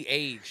reached the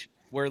age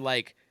where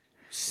like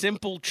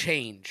simple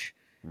change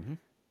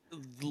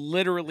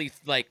literally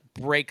like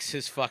breaks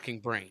his fucking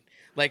brain.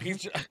 Like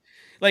he's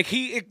like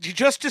he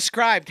just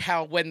described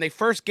how when they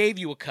first gave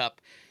you a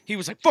cup, he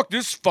was like, "Fuck,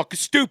 this is fucking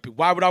stupid.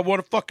 Why would I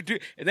want to fucking do?"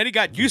 And then he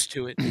got used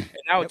to it, and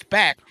now it's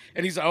back,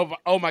 and he's like,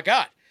 "Oh my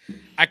god,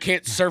 I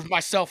can't serve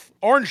myself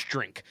orange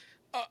drink.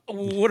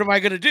 What am I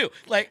gonna do?"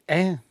 Like,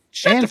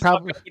 shut the fuck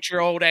up with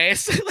your old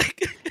ass.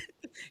 Like,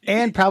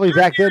 and probably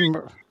back then.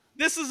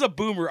 This is a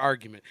boomer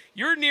argument.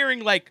 You're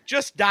nearing like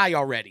just die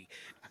already.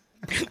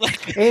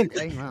 Like,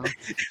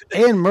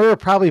 and Murr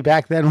probably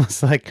back then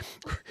was like,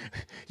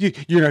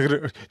 "You're not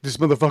gonna. This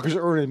motherfucker's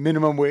earning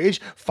minimum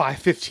wage,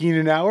 $5.15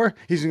 an hour.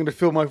 He's gonna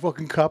fill my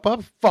fucking cup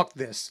up. Fuck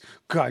this,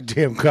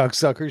 goddamn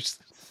cocksuckers."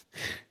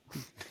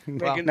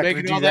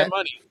 making all that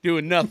money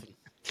doing nothing.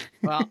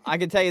 Well, I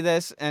can tell you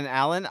this, and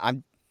Alan,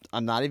 I'm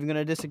not even going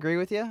to disagree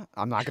with you.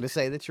 I'm not going to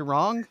say that you're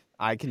wrong.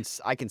 I can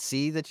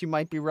see that you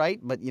might be right,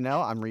 but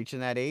I'm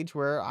reaching that age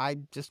where I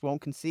just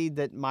won't concede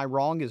that my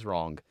wrong is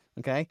wrong.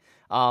 Okay.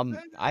 I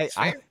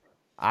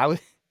would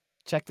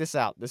check this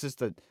out.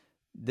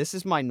 This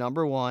is my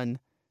number one.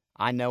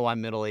 I know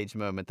I'm middle-aged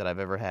moment that I've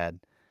ever had.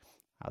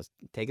 I was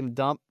taking a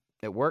dump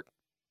at work.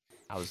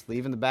 I was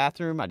leaving the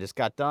bathroom. I just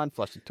got done,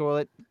 flushed the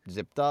toilet,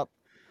 zipped up,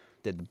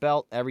 did the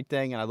belt,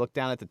 everything, and I looked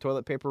down at the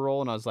toilet paper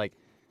roll and I was like,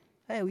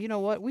 "Hey, well, you know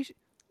what? We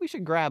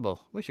should grab a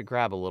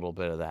little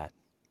bit of that,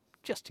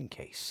 just in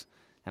case."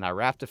 And I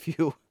wrapped a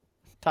few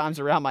times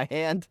around my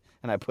hand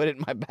and I put it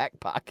in my back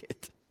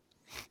pocket.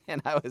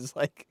 And I was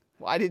like,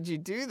 "Why did you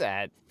do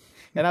that?"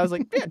 And I was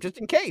like, "Yeah, just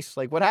in case.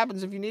 Like, what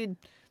happens if you need,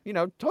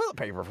 toilet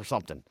paper for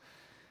something?"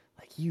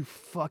 Like, you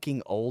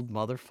fucking old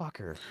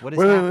motherfucker. What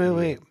is happening?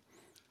 Wait.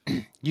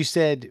 You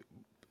said,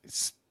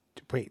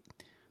 wait,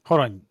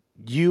 hold on.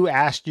 You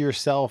asked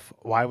yourself,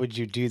 why would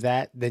you do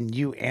that? Then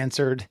you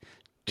answered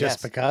just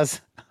Yes.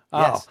 because?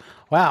 Yes. Oh,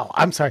 wow.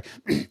 I'm sorry.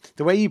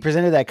 The way you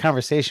presented that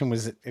conversation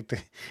was,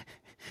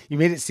 you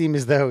made it seem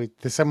as though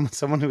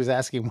someone who was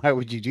asking, why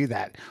would you do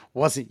that?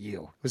 Wasn't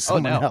you. It was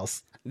someone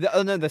else.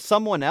 The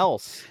someone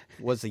else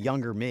was a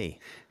younger me.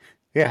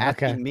 Yeah.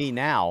 Asking me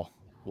now,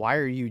 why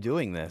are you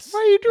doing this? Why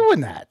are you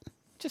doing that?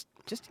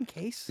 Just in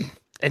case.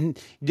 And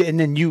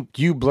then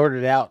you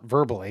blurted out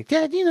verbally,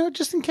 "Yeah,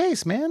 just in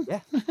case, man."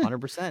 Yeah,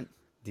 100%.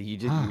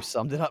 You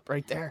summed it up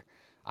right there.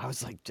 I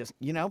was like, just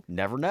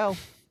never know.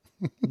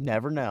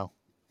 Never know.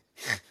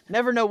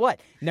 Never know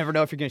what? Never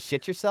know if you're gonna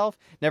shit yourself.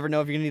 Never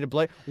know if you're gonna need a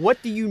blow.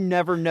 What do you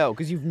never know?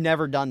 Because you've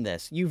never done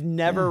this. You've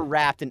never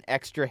wrapped an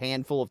extra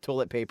handful of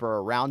toilet paper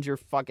around your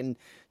fucking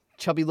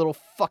chubby little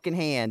fucking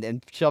hand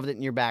and shoved it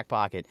in your back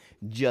pocket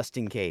just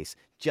in case.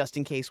 Just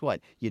in case what?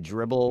 You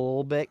dribble a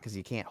little bit because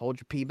you can't hold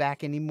your pee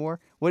back anymore?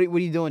 What are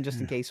you doing just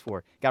in case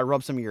for? Got to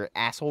rub some of your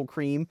asshole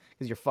cream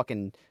because your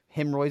fucking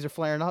hemorrhoids are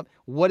flaring up?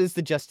 What is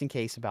the just in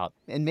case about?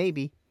 And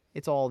maybe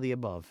it's all the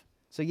above.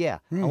 So yeah,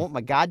 I want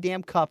my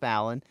goddamn cup,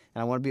 Alan,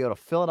 and I want to be able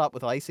to fill it up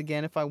with ice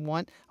again if I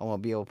want. I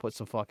want to be able to put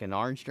some fucking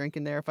orange drink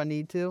in there if I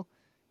need to.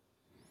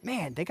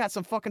 Man, they got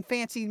some fucking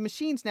fancy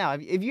machines now.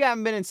 If you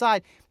haven't been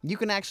inside, you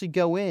can actually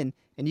go in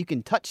and you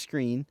can touch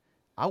screen.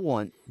 I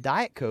want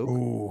Diet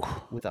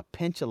Coke with a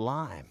pinch of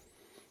lime.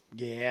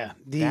 Yeah,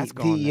 That's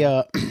gone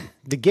now.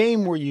 the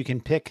game where you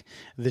can pick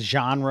the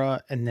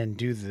genre and then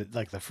do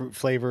the fruit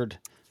flavored.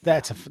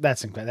 That's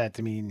that.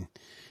 I mean,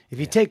 if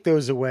you take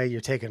those away, you're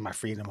taking my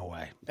freedom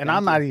away. And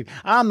I'm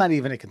not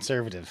even a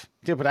conservative,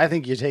 but I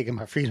think you're taking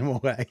my freedom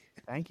away.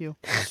 Thank you.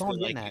 I That's all feel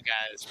I'm like getting you at.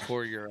 guys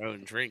pour your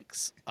own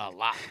drinks a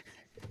lot.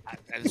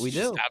 We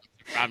do.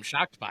 I'm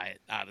shocked by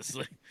it,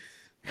 honestly.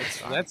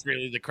 That's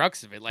really the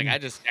crux of it. Like I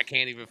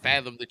can't even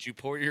fathom that you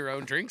pour your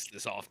own drinks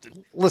this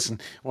often. Listen,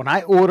 when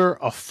I order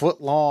a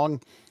foot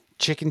long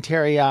chicken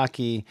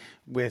teriyaki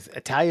with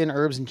Italian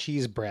herbs and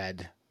cheese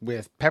bread,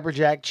 with pepper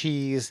jack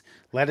cheese,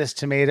 lettuce,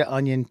 tomato,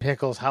 onion,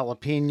 pickles,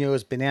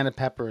 jalapenos, banana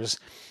peppers,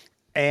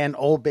 and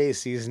Old Bay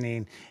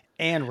seasoning,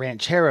 and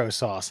ranchero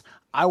sauce,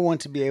 I want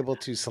to be able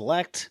to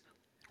select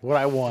what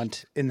I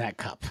want in that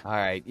cup. All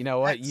right. You know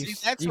what?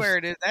 That's where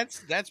it is.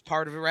 That's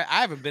part of it, right?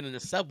 I haven't been in a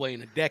Subway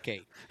in a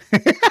decade.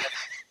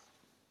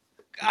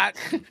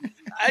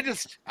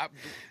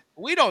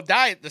 We don't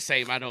diet the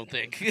same. I don't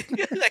think. You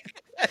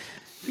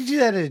do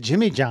that at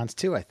Jimmy John's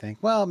too, I think.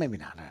 Well, maybe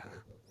not.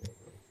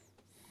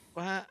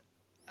 Well,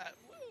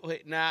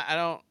 wait, nah, I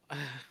don't.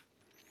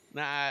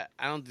 Nah,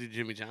 I don't do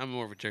Jimmy John. I'm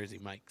more of a Jersey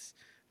Mike's.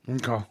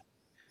 Okay.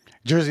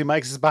 Jersey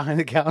Mike's is behind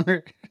the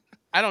counter.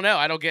 I don't know.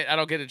 I don't get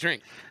a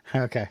drink.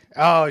 Okay.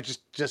 Oh,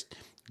 just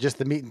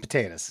the meat and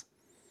potatoes.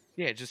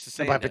 Yeah, just to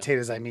say. And by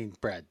potatoes, I mean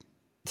bread.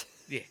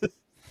 Yeah.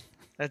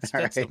 That's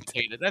All the right.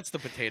 potato. That's the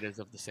potatoes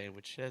of the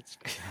sandwich. That's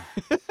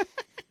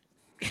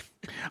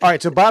All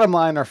right. So bottom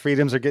line, our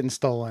freedoms are getting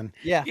stolen.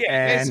 Yeah.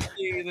 yeah. And-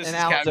 Basically, this and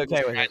is Alan's communist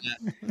okay with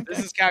China. This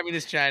is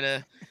communist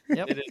China.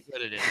 Yep. It is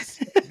what it is.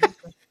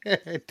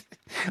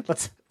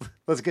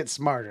 let's get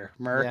smarter,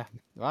 Merc. Yeah.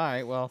 All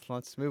right. Well,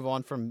 let's move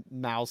on from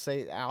Mouse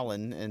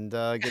Alan and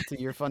get to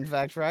your Fun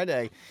Fact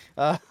Friday.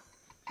 You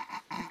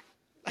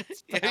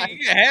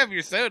can have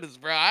your sodas,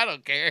 bro. I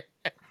don't care.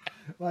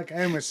 Like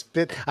I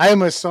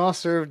almost saw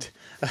served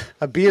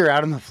a beer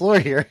out on the floor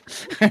here.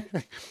 I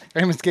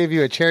almost gave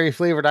you a cherry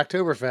flavored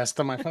Oktoberfest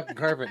on my fucking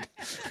carpet.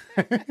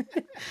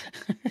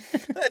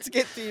 Let's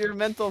get to your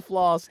mental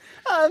floss.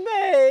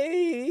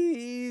 Amazing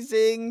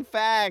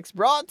facts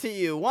brought to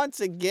you once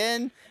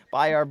again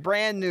by our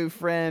brand new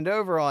friend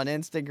over on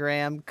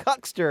Instagram,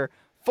 Cuckster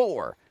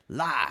for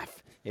Life.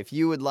 If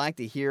you would like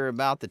to hear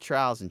about the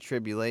trials and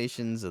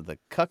tribulations of the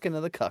cucking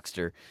of the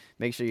Cuckster,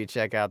 make sure you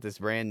check out this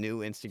brand new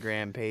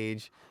Instagram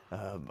page.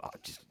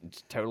 Just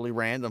totally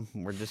random.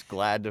 We're just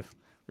glad to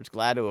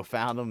have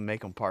found him and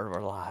make him part of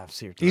our lives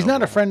here. He's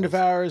not a friend of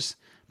ours,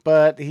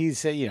 but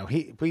he's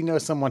we know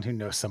someone who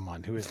knows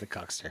someone who is the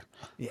Cuckster.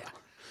 Yeah.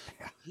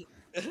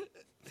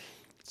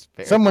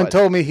 Someone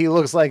told me he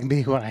looks like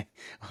me when I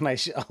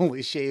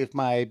only shave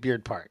my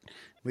beard part,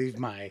 leave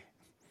my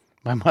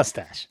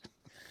mustache.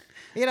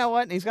 You know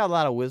what? He's got a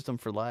lot of wisdom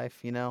for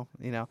life.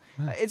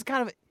 It's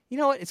kind of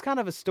it's kind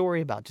of a story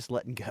about just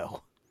letting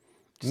go,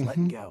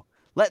 letting go,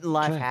 letting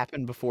life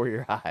happen before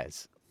your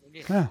eyes.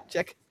 Yeah.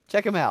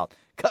 Check him out,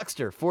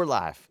 Cuckster for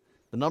Life,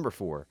 the number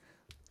 4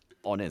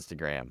 on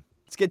Instagram.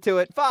 Let's get to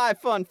it. 5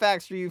 fun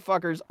facts for you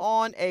fuckers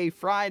on a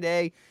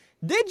Friday.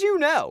 Did you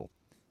know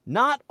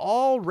not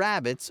all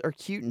rabbits are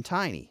cute and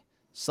tiny?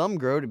 Some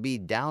grow to be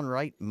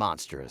downright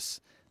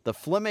monstrous. The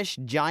Flemish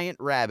giant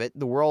rabbit,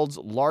 the world's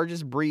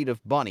largest breed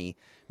of bunny,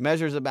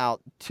 measures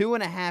about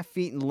 2.5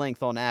 feet in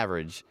length on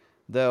average,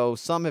 though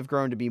some have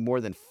grown to be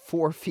more than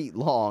 4 feet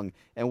long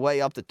and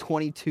weigh up to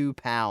 22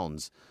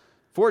 pounds.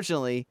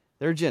 Fortunately,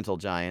 they're gentle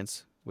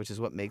giants, which is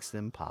what makes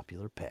them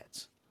popular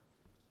pets.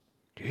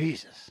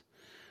 Jesus.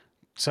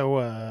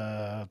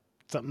 So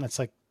something that's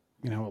like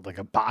like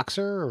a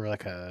boxer or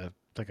like a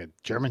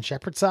German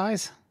Shepherd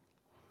size.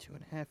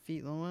 2.5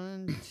 feet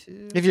long. 1,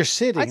 2. If you're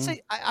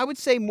sitting, I would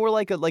say more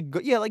like like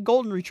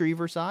golden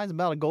retriever size,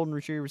 about a golden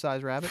retriever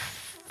size rabbit.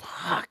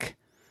 Fuck,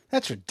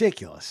 that's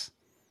ridiculous.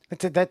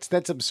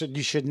 That's absurd.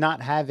 You should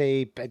not have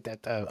a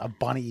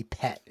bunny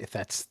pet if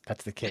that's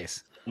the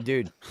case.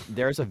 Dude,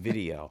 there's a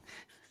video.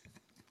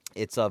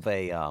 It's of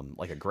a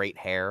like a great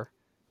hare,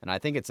 and I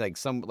think it's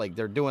like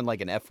they're doing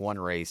like an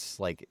F1 race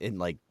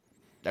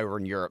over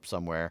in Europe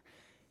somewhere,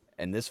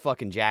 and this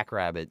fucking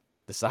jackrabbit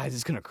decides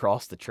it's gonna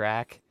cross the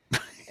track.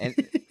 And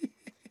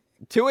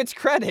to its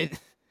credit,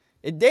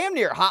 it damn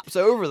near hops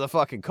over the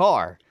fucking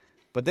car.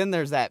 But then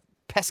there's that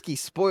pesky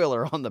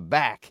spoiler on the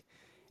back.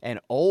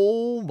 And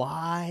oh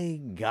my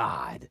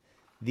God,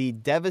 the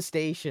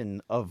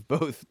devastation of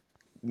both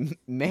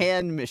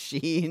man,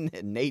 machine,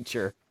 and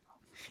nature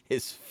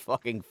is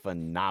fucking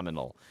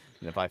phenomenal.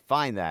 And if I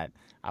find that,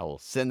 I will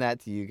send that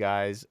to you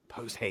guys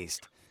post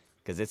haste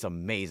because it's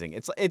amazing.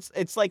 It's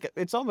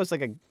almost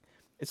like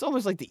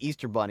the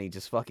Easter Bunny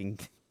just fucking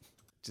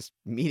just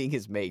meeting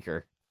his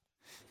maker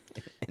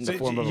in the So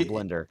form of a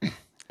blender.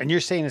 and you're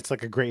saying it's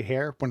like a great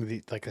hair, one of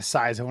the like the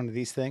size of one of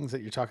these things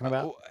that you're talking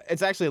about?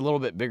 It's actually a little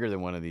bit bigger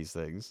than one of these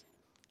things.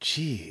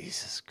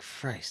 Jesus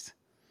Christ.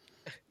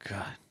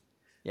 God.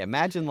 Yeah,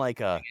 imagine like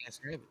a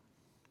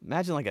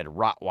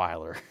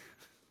Rottweiler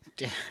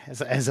Yeah,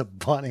 as a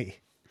bunny.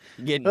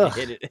 getting Ugh.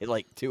 hit at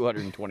like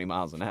 220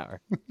 miles an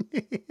hour.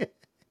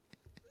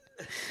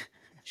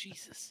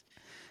 Jesus.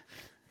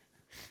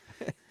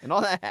 And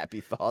on that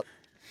happy thought,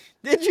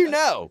 did you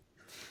know?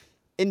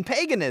 In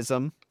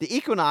paganism, the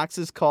equinox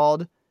is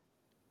called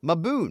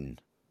Mabun,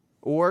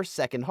 or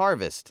second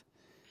harvest.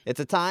 It's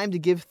a time to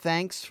give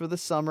thanks for the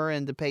summer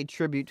and to pay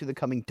tribute to the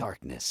coming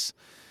darkness.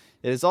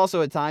 It is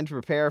also a time to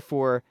prepare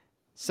for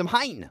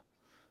Samhain,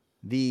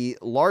 the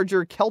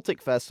larger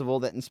Celtic festival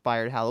that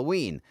inspired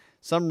Halloween.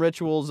 Some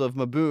rituals of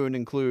Mabun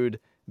include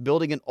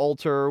building an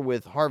altar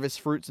with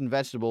harvest fruits and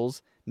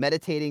vegetables,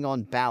 meditating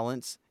on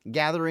balance,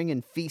 gathering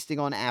and feasting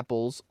on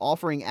apples,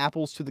 offering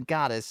apples to the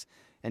goddess,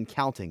 and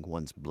counting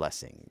one's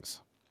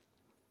blessings.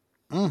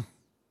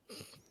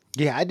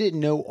 Yeah, I didn't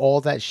know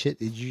all that shit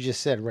that you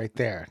just said right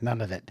there.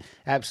 None of it.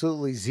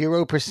 Absolutely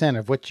 0%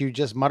 of what you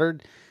just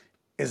muttered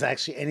is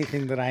actually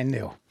anything that I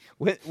knew.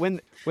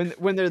 When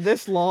they're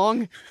this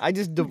long, I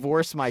just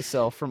divorce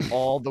myself from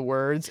all the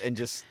words and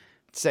just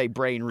say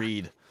brain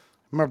read.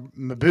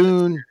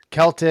 Maboon,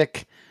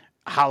 Celtic,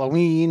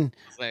 Halloween.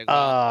 It's like,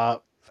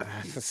 well,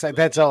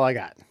 That's all I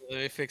got. let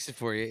me fix it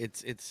for you.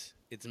 It's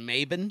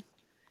Mabon,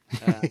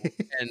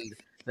 and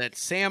that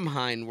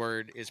Samhain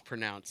word is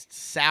pronounced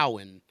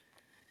Samhain.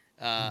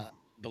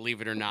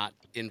 Believe it or not,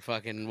 in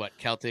fucking what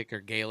Celtic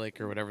or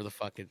Gaelic or whatever the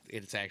fuck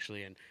it's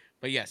actually in.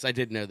 But yes, I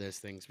did know those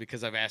things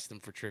because I've asked them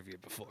for trivia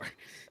before.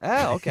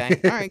 Oh,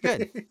 okay. All right,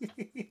 good.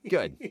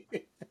 Good.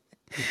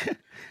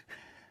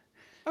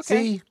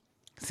 Okay.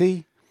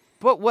 See?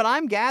 But what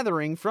I'm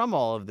gathering from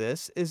all of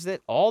this is that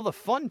all the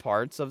fun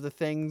parts of the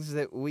things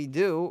that we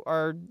do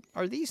are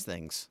these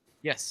things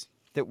Yes.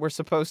 that we're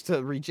supposed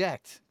to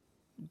reject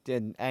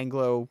in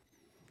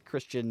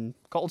Anglo-Christian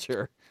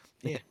culture.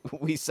 Yeah.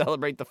 We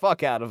celebrate the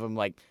fuck out of them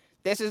like,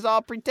 this is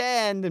all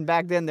pretend. And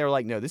back then they were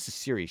like, no, this is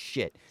serious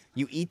shit.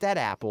 You eat that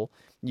apple,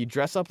 you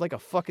dress up like a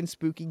fucking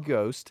spooky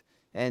ghost,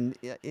 and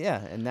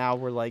yeah, and now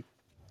we're like,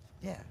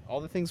 yeah, all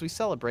the things we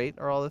celebrate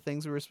are all the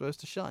things we were supposed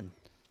to shun.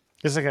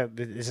 It's like a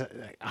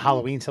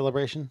Halloween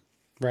celebration,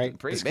 right?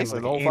 Pretty It's kind of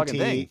basically the whole fucking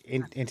thing.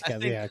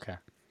 Yeah, okay.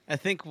 I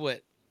think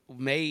what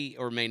may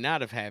or may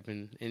not have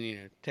happened,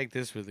 and take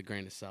this with a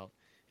grain of salt,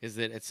 is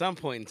that at some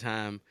point in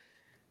time,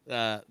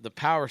 the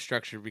power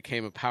structure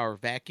became a power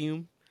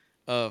vacuum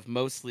of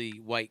mostly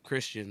white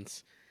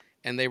Christians,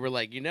 and they were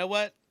like, you know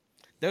what?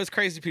 Those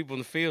crazy people in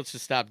the field should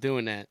stop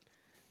doing that.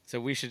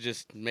 So we should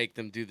just make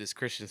them do this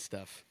Christian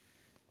stuff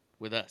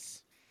with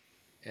us,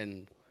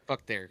 and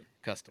fuck their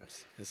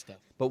customs and stuff.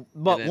 But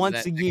then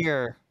once a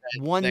year,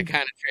 one that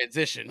kind of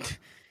transitioned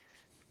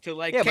to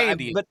like Yeah,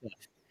 candy. but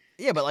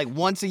like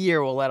once a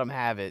year we'll let them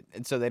have it,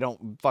 and so they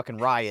don't fucking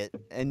riot.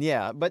 And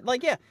yeah, but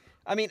like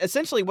I mean,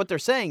 essentially what they're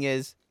saying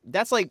is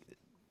that's like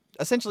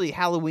essentially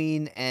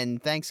Halloween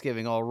and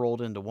Thanksgiving all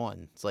rolled into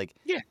one. It's like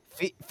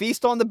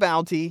feast on the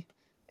bounty,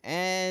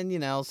 and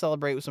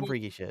celebrate with some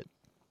freaky shit.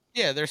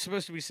 Yeah, there's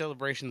supposed to be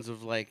celebrations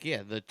of like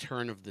the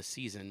turn of the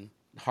season.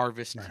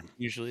 Harvest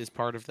usually is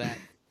part of that.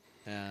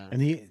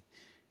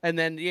 And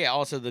then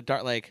also the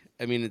dark. Like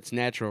I mean, it's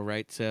natural,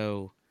 right?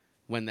 So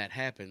when that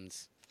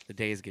happens, the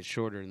days get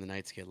shorter and the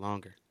nights get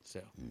longer.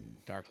 So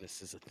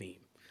darkness is a theme.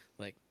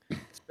 Like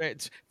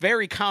it's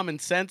very common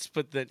sense,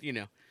 but that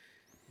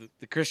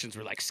the Christians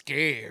were like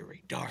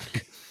scary, dark.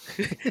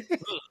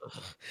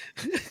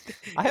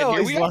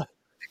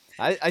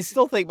 I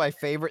still think my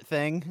favorite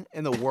thing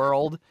in the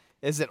world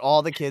is that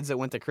all the kids that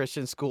went to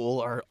Christian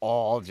school are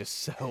all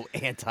just so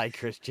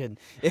anti-Christian.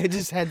 It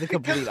just had the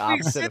complete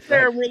opposite We sit effect.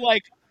 there and we're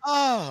like,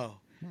 oh,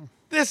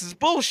 this is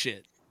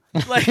bullshit.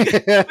 Like we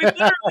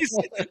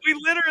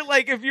literally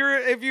like if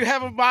you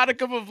have a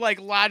modicum of like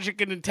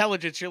logic and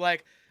intelligence, you're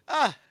like,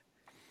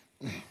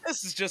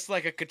 this is just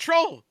like a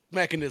control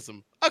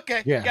mechanism.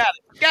 Okay,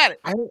 got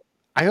it.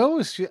 I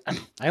almost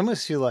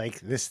feel like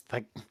this,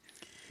 like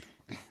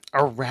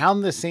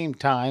around the same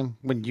time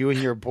when you and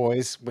your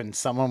boys, when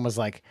someone was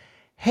like,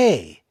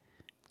 hey,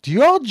 do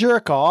you all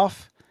jerk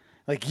off?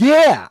 Like,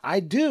 yeah, I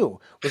do.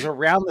 Was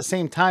around the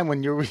same time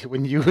when you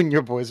and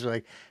your boys were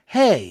like,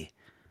 hey,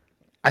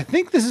 I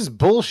think this is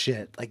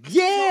bullshit. Like,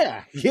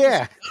 yeah.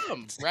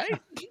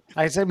 Right?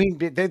 I mean,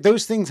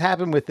 those things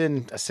happen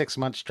within a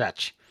 6-month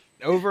stretch.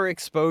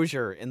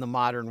 Overexposure in the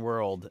modern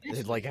world,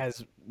 it like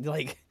has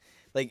like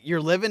you're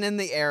living in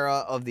the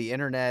era of the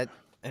internet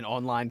and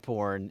online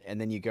porn,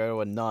 and then you go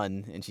to a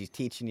nun and she's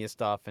teaching you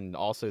stuff and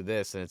also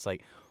this, and it's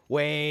like,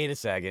 wait a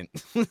second.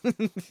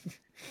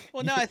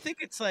 Well, no, I think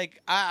it's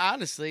like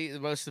honestly,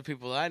 most of the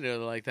people I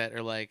know like that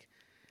are like,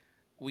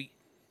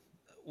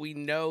 we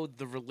know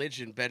the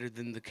religion better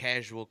than the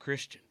casual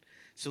Christian.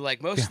 So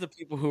like most of the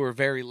people who are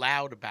very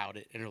loud about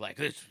it and are like,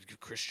 this is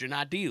Christian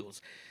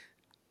ideals,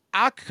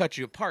 I'll cut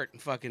you apart in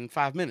fucking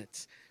 5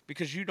 minutes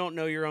because you don't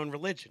know your own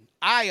religion.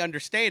 I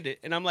understand it,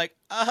 and I'm like,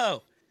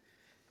 oh,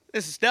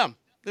 this is dumb.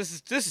 This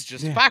is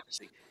just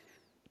hypocrisy.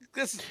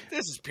 This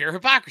is pure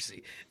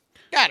hypocrisy.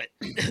 Got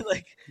it.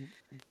 Like,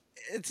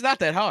 it's not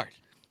that hard.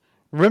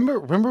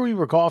 Remember we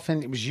were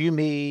golfing. It was you,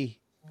 me,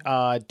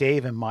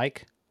 Dave, and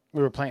Mike.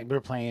 We were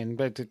playing,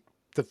 but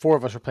the four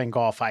of us were playing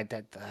golf.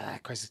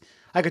 Christ,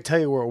 I could tell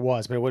you where it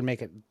was, but it wouldn't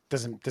make it.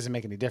 Doesn't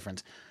make any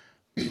difference.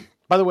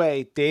 By the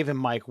way, Dave and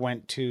Mike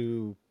went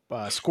to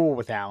school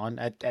with Alan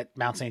at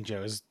Mount St.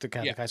 Joe's, the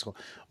Catholic high school.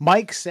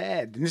 Mike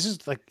said, and this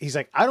is like, he's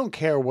like, I don't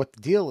care what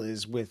the deal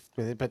is with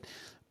it, but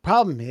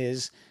problem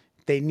is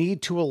they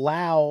need to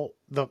allow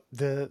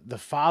the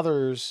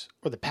fathers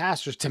or the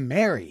pastors to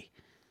marry.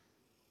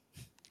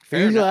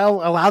 You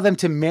allow them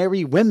to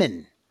marry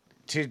women,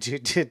 to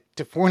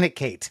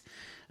fornicate.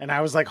 And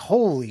I was like,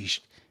 holy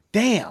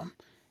damn.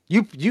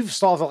 You've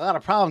solved a lot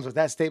of problems with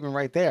that statement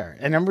right there.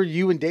 And I remember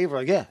you and Dave were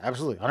like, yeah,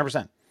 absolutely,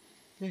 100%.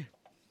 Yeah.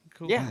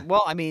 Cool. Yeah,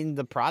 well, I mean,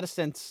 the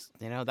Protestants,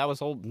 that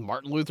was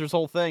Martin Luther's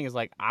whole thing is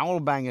like, I want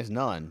to bang his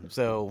nun,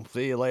 so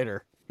see you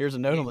later. Here's a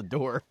note on the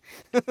door.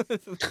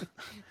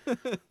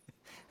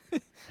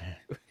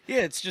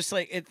 Yeah, it's just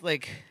like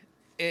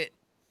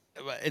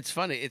it's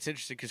funny. It's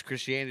interesting because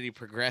Christianity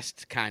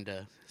progressed kind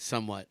of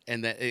somewhat,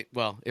 and that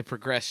it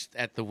progressed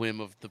at the whim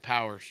of the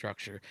power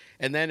structure,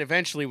 and then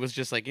eventually was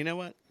just like, you know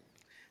what?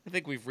 I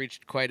think we've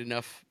reached quite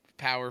enough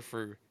power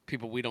for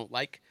people we don't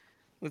like.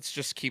 Let's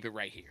just keep it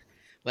right here.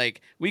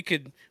 Like we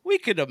could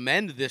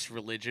amend this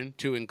religion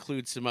to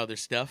include some other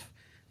stuff,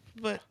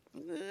 but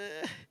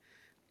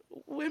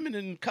women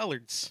and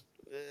coloreds.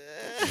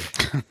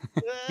 Do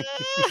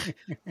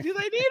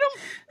they need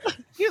them?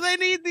 Do they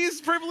need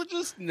these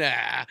privileges?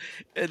 Nah.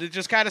 And it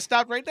just kind of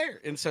stopped right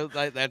there. And so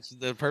that's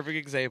the perfect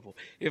example.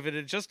 If it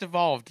had just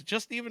evolved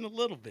just even a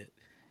little bit,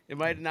 it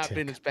might have not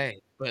been as bad.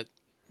 But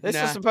this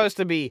is supposed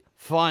to be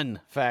fun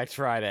Facts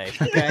Friday.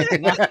 Okay,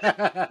 it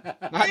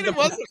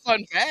was a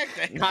fun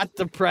fact. Not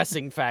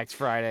depressing Facts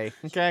Friday.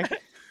 Okay,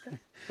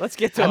 let's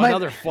get to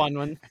another fun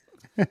one.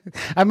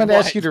 I'm going to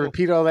ask you to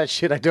repeat all that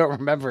shit I don't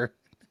remember.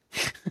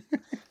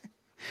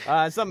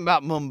 Something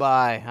about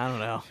Mumbai. I don't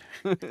know.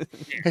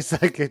 It's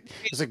like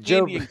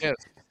Joe. Yeah.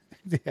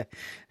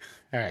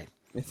 All right.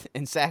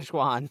 In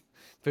Szechuan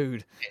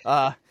food.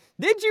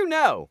 Did you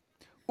know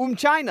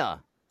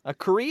China, a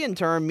Korean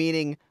term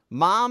meaning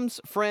mom's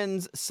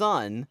friend's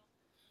son,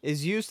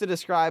 is used to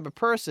describe a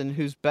person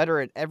who's better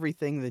at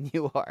everything than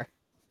you are?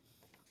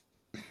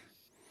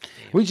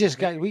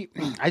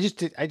 I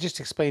just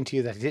explained to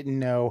you that I didn't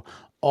know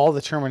all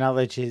the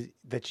terminology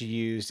that you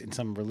used in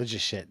some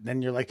religious shit.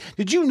 Then you're like,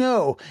 did you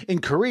know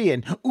in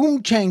Korean,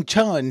 chang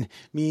chun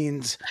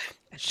means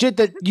shit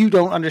that you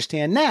don't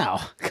understand now?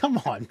 Come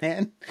on,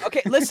 man.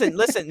 Okay, listen.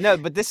 No,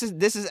 but this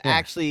is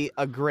actually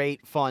a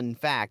great fun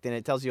fact, and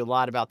it tells you a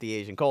lot about the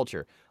Asian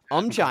culture.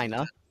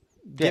 China,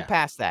 get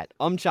past that.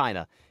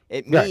 China.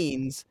 It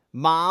means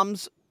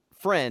mom's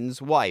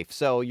friend's wife.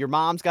 So your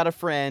mom's got a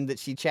friend that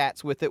she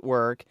chats with at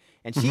work,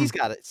 and she's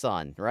got a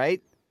son,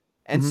 right?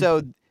 And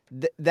so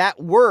that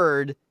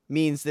word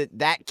means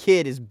that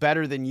kid is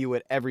better than you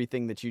at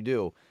everything that you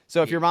do.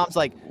 So if your mom's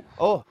like,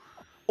 oh,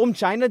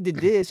 China did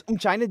this,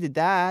 China did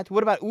that.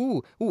 What about,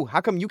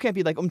 how come you can't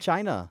be like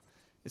China?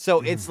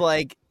 So it's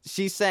like,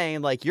 she's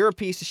saying like, you're a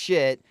piece of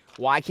shit.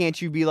 Why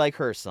can't you be like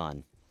her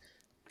son?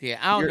 Yeah,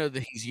 I don't know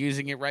that he's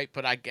using it right,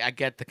 but I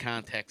get the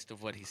context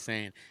of what he's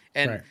saying.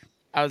 And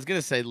I was going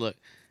to say, look,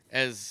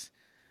 as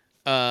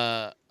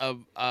a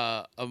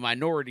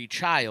minority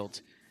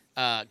child,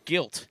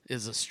 guilt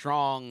is a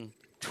strong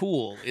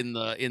tool in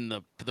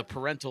the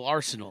parental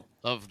arsenal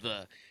of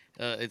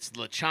it's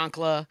the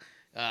chancla,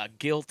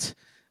 guilt,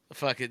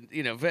 fucking,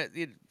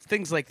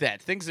 things like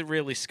that, things that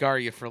really scar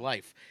you for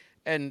life.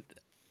 And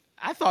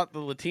I thought the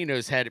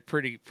Latinos had it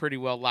pretty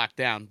well locked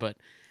down, but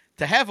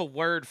to have a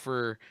word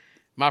for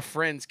my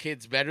friend's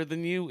kid's better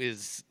than you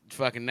is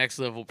fucking next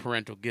level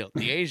parental guilt.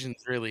 The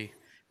Asians really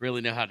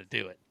know how to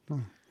do it.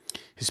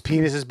 His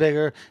penis is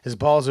bigger. His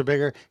balls are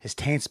bigger. His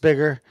taint's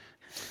bigger.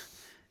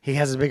 He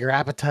has a bigger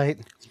appetite.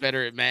 He's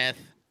better at math.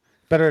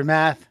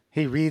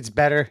 He reads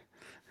better.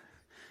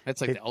 That's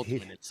like the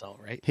ultimate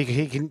insult, right?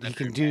 He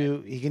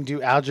can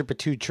do algebra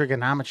 2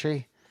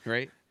 trigonometry.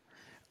 Right.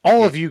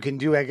 All of you can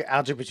do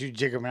algebra 2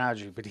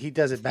 trigonometry, but he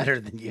does it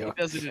better than you. He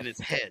does it in his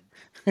head.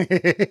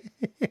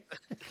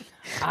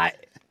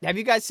 Have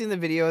you guys seen the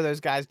video of those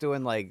guys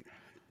doing like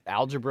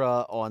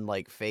algebra on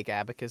like fake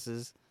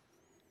abacuses?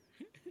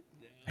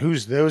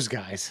 Who's those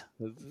guys?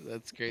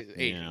 That's crazy.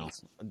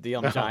 Asians. The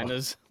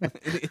Chinas.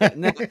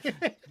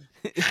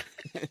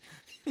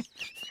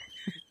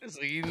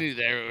 So you knew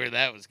where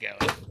that was going.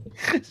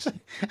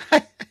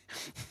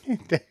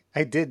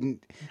 I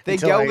didn't. They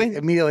until go I, in-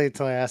 immediately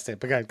until I asked it.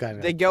 But go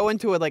ahead. They go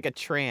into it like a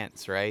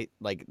trance, right?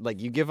 Like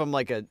you give them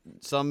like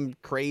some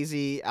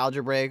crazy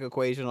algebraic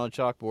equation on a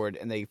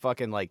chalkboard, and they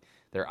fucking like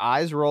their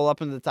eyes roll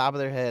up into the top of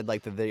their head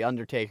like the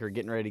Undertaker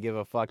getting ready to give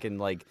a fucking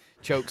like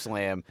choke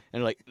slam,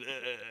 and like,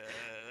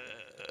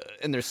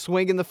 and they're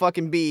swinging the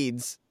fucking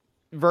beads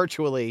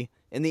virtually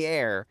in the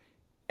air,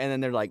 and then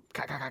they're like,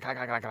 "Cock, cock, cock,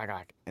 cock, cock, cock,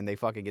 cock," and they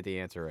fucking get the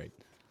answer right.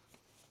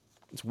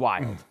 It's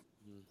wild.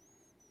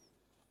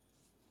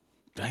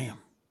 Damn,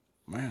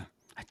 man.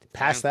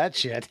 Pass that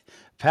shit.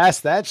 Pass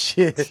that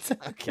shit.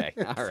 Okay,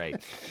 all right.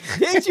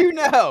 Did you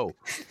know?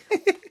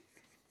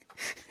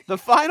 The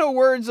final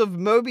words of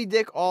Moby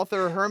Dick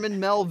author Herman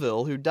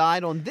Melville, who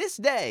died on this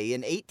day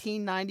in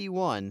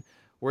 1891,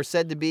 were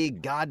said to be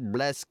 "God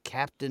bless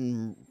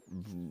Captain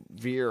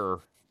Veer."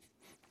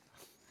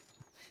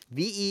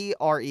 Vere.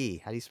 How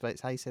do you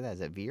say that? Is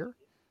that Veer?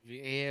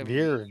 Yeah.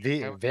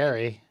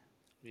 Very.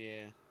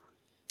 Yeah.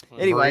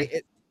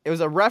 Anyway, it was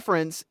a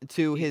reference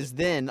to his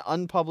then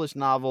unpublished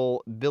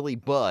novel Billy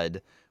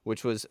Budd,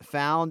 which was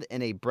found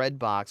in a bread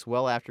box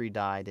well after he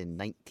died in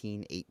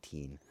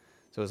 1918.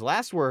 So his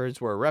last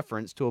words were a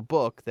reference to a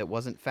book that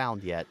wasn't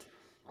found yet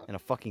in a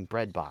fucking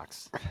bread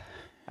box.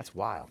 That's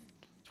wild.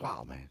 It's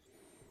wild, man.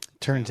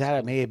 Turns out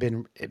it may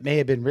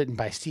have been written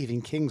by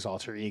Stephen King's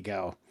alter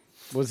ego.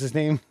 What was his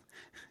name?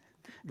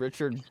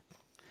 Richard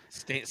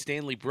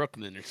Stanley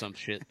Brookman or some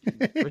shit.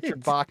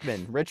 Richard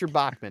Bachman. Richard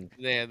Bachman.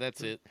 Yeah,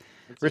 that's it.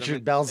 That's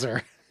Richard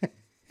Belzer.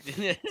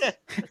 Don't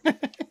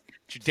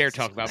you dare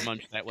talk about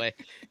Munch that way.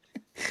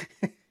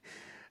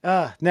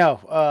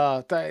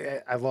 No.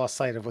 I lost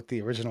sight of what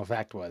the original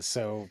fact was.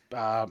 So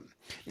the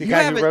You guy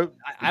who haven't- wrote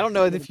I don't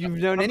know if you've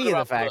known any of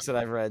the facts that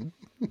I've read.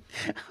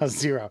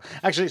 zero.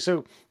 Actually,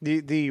 so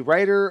the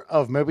writer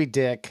of Moby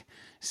Dick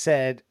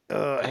said,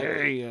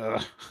 "Hey,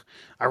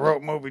 I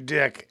wrote Moby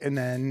Dick," and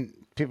then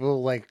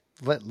people like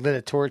lit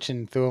a torch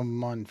and threw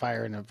him on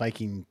fire in a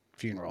Viking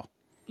funeral.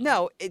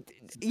 No,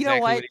 you know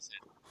what? he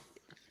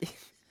said.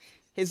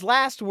 His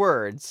last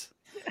words.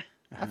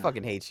 I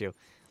fucking hate you.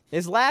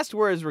 His last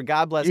words were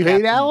 "God bless." You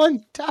Captain, hate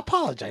Alan? I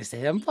apologize to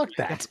him. Fuck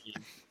that.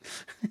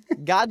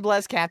 God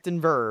bless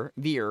Captain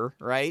Veer,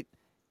 right?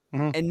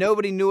 Mhm. And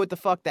nobody knew what the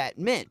fuck that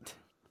meant.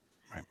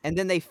 Right. And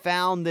then they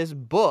found this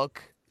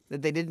book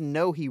that they didn't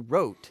know he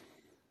wrote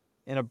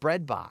in a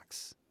bread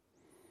box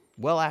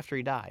well after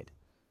he died.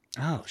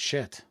 Oh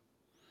shit.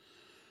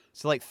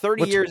 So like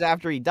 30 What's- years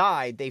after he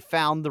died, they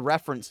found the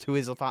reference to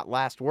his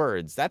last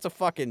words. That's a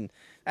fucking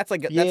that's a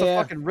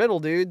Yeah. fucking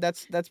riddle, dude.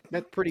 That's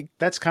pretty.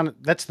 That's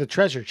the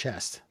treasure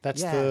chest.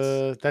 That's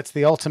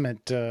the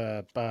ultimate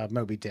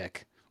Moby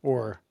Dick,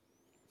 or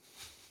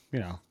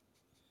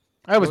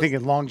I was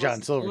thinking Long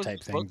John Silver What was type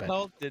the thing, book but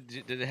called?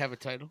 Did it have a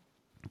title?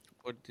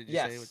 What did you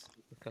say? Yes. What's the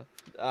book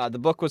called? The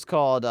book was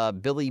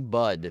called Billy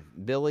Budd.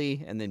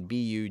 Billy and then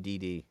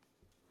Budd.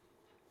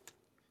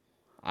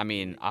 I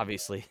mean,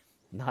 obviously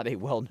not a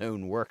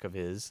well-known work of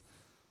his.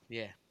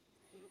 Yeah.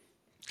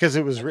 because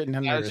it was written I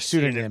under was a just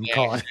seeing if pseudonym they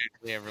called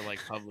actually ever like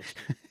published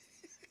it.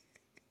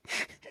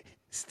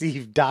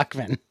 Steve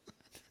Dockman.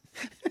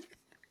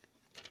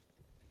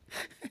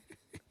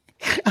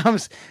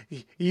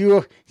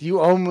 You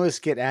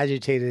almost get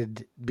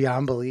agitated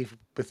beyond belief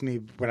with me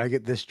when I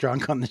get this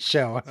drunk on the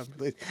show.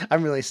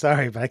 I'm really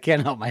sorry, but I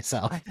can't help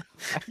myself.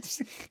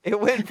 It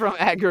went from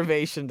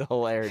aggravation to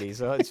hilarity,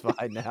 so it's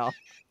fine now.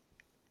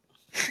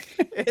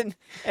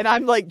 And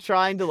I'm like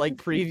trying to like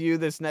preview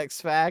this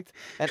next fact,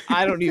 and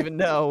I don't even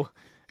know.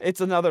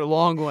 It's another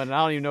long one, and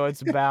I don't even know what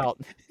it's about.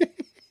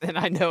 And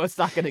I know it's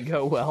not going to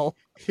go well.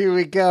 Here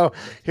we go.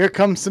 Here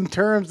come some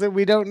terms that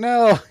we don't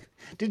know.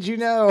 Did you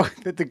know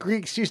that the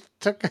Greeks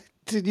took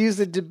to use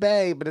the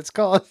debay, but it's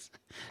called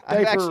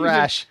diaper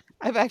rash?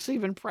 I've actually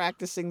been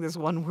practicing this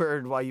one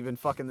word while you've been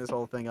fucking this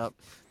whole thing up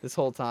this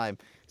whole time.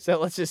 So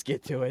let's just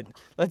get to it.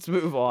 Let's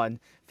move on.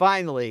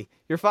 Finally,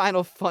 your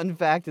final fun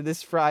fact of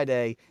this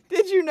Friday.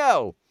 Did you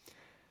know?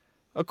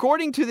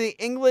 According to the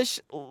English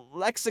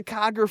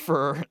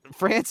lexicographer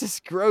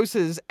Francis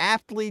Gross's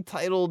aptly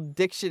titled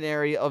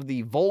Dictionary of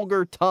the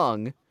Vulgar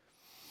Tongue,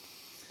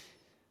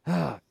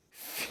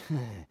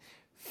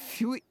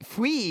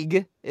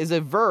 Fweeg is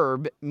a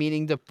verb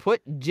meaning to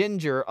put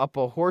ginger up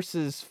a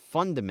horse's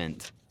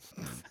fundament.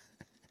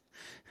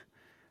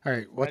 All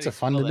right, what's How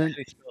a do you spell that? How fundament? do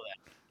you spell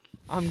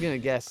that? I'm going to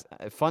guess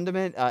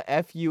fundament,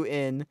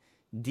 Fundament.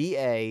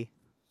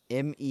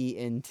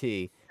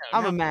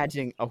 I'm not-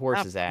 imagining a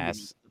horse's not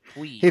ass.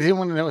 He didn't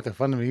want to know what the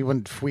fundament. He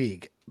wanted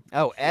Fweeg.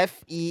 Oh,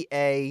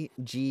 Feague.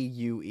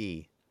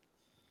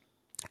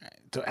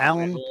 So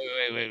Alan,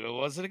 Wait. What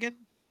was it again?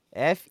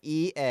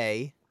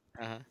 Feague.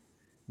 Uh-huh.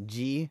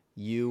 so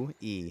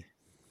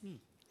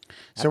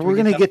After we're we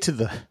gonna get get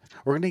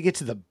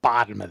to the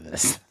bottom of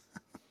this.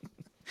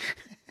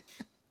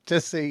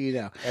 Just so you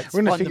know, That's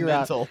we're gonna figure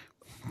out. fundamental.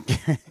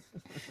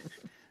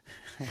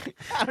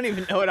 I don't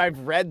even know what I've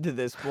read to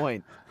this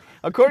point.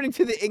 According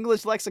to the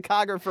English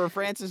lexicographer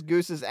Francis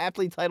Goose's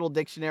aptly titled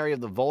Dictionary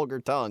of the Vulgar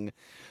Tongue,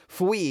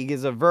 fweeg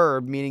is a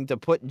verb meaning to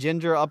put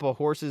ginger up a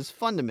horse's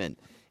fundament.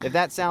 If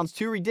that sounds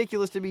too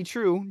ridiculous to be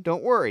true,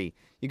 don't worry.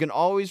 You can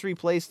always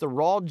replace the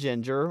raw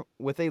ginger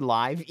with a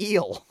live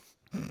eel.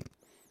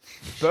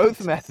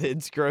 Both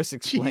methods, Gross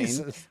explained,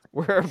 Jesus.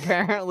 were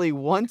apparently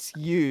once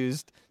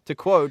used to,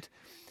 quote,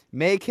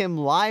 make him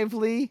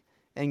lively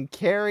and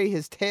carry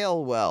his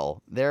tail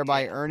well,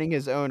 thereby earning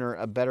his owner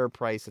a better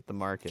price at the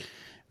market.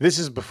 This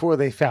is before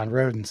they found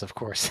rodents, of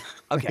course.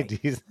 Okay.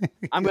 Jeez.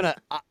 I'm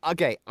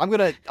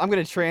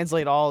gonna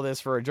translate all of this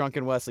for a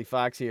drunken Wesley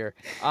Fox here.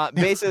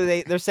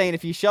 Basically, they're saying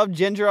if you shove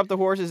ginger up the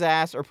horse's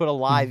ass or put a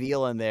live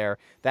eel in there,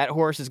 that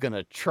horse is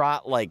gonna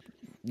trot like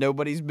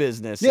nobody's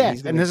business. Yeah, he's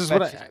and gonna this is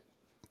what expect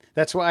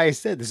that's why I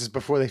said this is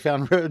before they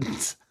found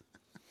rodents.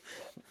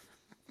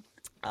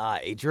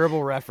 a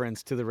gerbil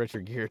reference to the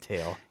Richard Gere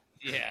tale.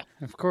 Yeah.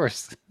 Of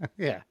course.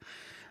 Yeah.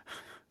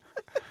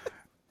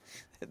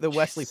 The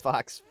Wesley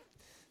Fox,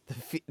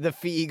 the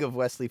Feig of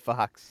Wesley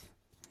Fox.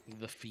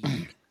 The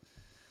feed.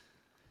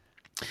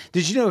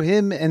 Did you know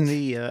him and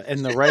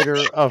the writer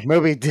of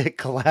Moby Dick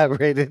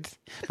collaborated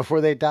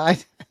before they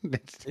died?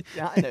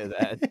 I know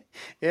that.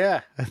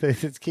 Yeah, they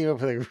just came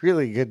up with a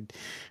really good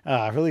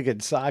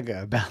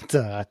saga about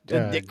The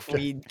Dick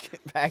Weed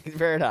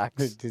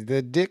paradox.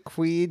 the Dick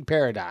Weed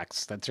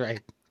paradox. That's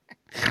right.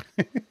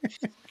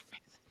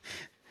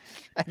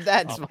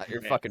 That's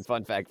your fucking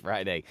fun fact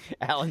Friday,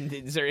 Alan.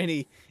 Is there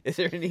any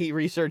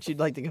research you'd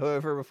like to go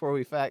over before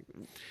we fact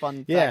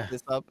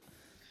this up?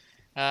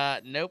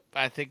 Nope.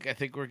 I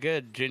think we're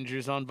good.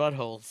 Ginger's on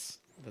buttholes.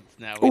 That's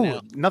now we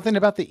know. Nothing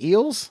about the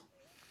eels?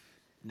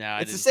 No,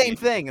 It's the same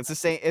thing. It's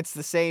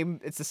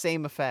the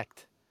same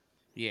effect.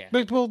 Yeah.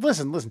 But, well,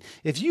 listen.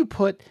 If you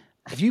put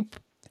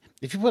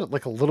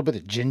like a little bit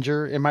of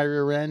ginger in my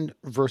rear end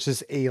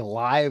versus a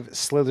live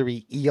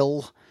slithery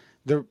eel,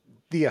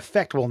 the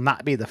effect will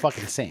not be the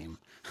fucking same.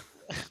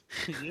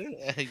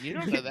 Yeah, you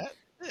don't know that.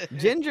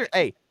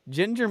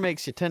 Ginger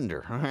makes you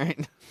tender. All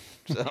right.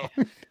 So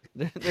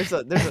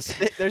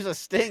there's a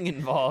sting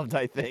involved.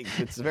 I think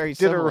it's very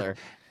similar.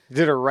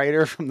 Did a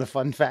writer from the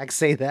Fun Facts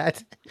say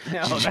that?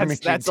 No, Ginger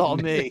makes you that's all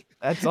tender. me.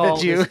 That's all.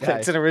 That's you. this guy.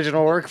 That's an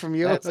original work from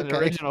you. That's an Okay.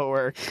 original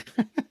work.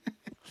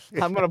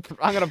 I'm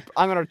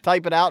gonna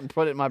type it out and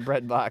put it in my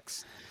bread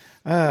box.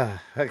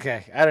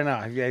 Okay. I don't know.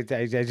 I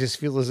just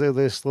feel as though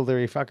those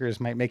slithery fuckers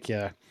might make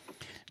you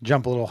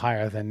jump a little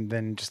higher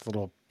than just a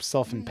little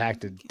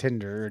self-impacted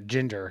tinder or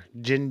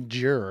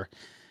ginger,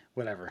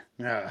 whatever.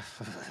 Yeah.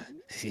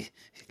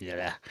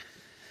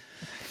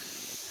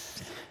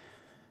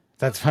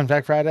 That's Fun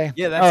Fact Friday?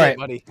 Yeah, that's all it, right.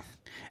 buddy.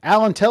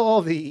 Alan, tell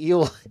all the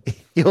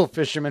eel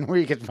fishermen where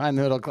you can find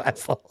the middle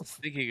class holes.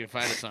 I think you can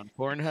find us on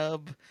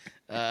Pornhub,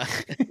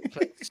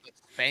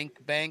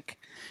 Bank.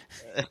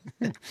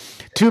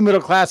 2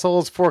 middle class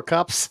holes, 4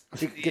 cups.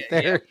 You can get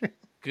there.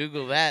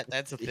 Google that.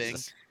 That's a thing.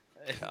 Jesus.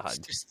 God.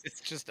 It's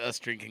just us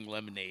drinking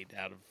lemonade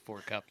out of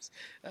 4 cups.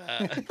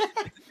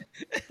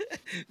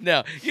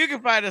 No, you can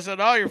find us on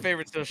all your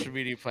favorite social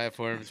media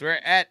platforms. We're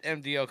at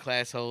MDL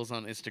Class Holes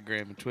on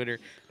Instagram and Twitter,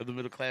 of the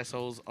Middle Class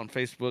Holes on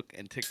Facebook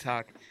and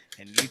TikTok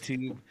and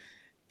YouTube.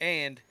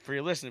 And for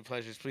your listening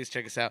pleasures, please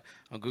check us out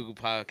on Google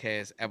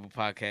Podcasts, Apple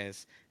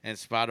Podcasts, and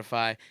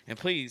Spotify. And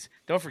please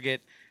don't forget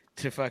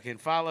to fucking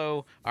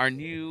follow our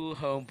new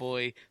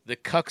homeboy, the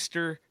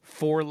Cuckster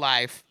for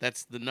Life.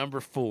 That's the number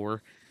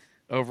 4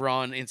 over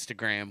on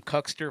Instagram.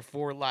 Cuckster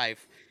for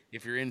Life.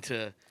 If you're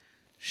into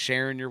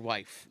sharing your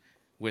wife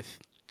with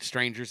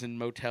strangers in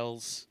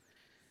motels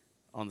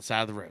on the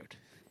side of the road,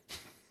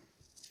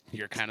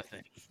 your kind of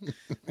thing.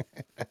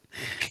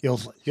 You'll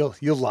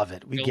love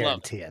it. We You'll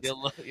guarantee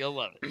love it. You'll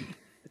love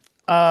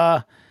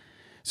it.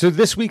 So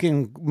this week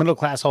in Middle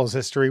Class Holes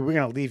history, we're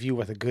going to leave you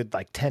with a good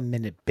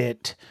 10-minute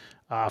bit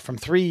from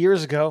 3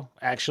 years ago,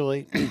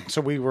 actually.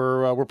 So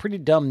we're pretty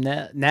dumb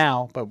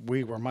now, but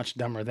we were much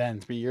dumber then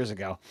 3 years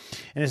ago.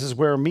 And this is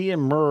where me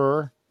and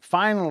Murr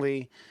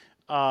finally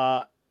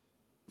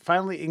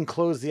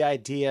enclosed the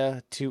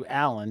idea to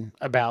Alan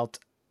about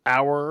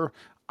our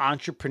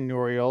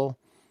entrepreneurial,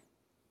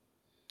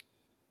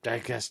 I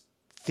guess,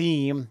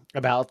 theme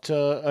about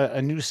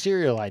a new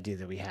cereal idea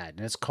that we had,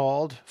 and it's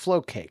called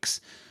Float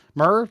Cakes.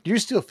 Murr, you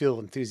still feel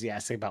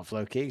enthusiastic about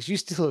Float Cakes? You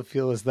still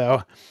feel as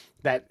though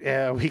that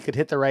we could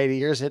hit the right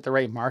ears, hit the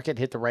right market,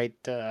 hit the right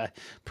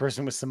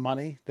person with some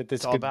money? That this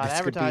It's all about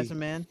advertising,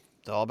 man.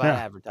 It's all about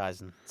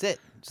advertising. That's it.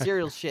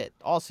 Cereal shit.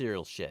 All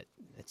cereal shit.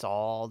 It's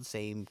all the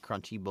same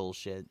crunchy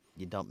bullshit.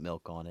 You dump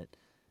milk on it.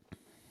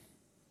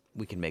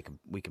 We can make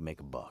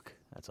a buck.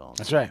 That's all.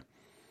 That's right.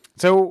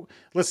 So,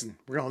 listen,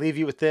 we're going to leave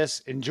you with this.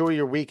 Enjoy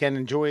your weekend.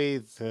 Enjoy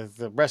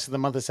the rest of the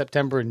month of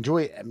September.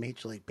 Enjoy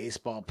Major League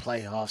Baseball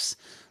playoffs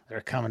that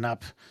are coming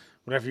up.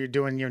 Whatever you're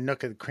doing in your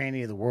nook and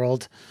cranny of the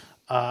world.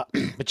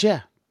 But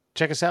yeah,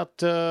 check us out.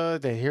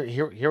 Here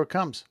it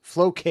comes.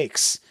 Flow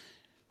Cakes.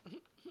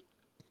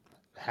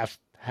 Have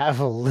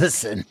a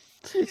listen.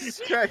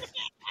 Jesus Christ.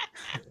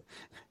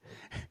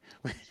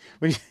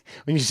 when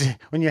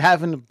you're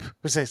having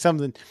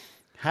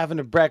having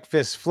a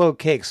breakfast, Flow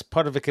Cakes,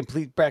 part of a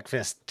complete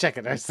breakfast. Check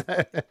it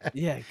out.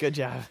 Yeah, good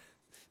job.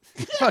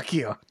 Fuck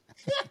you.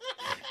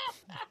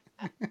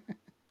 And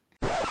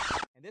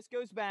this goes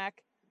goes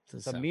back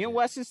That's to so me and good.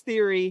 Wes's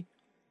theory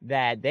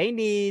that they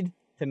need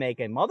to make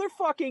a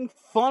motherfucking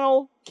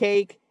funnel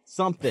cake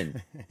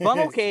something.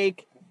 Funnel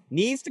cake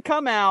needs to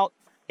come out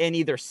in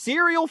either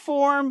cereal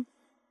form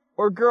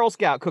or Girl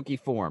Scout cookie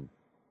form.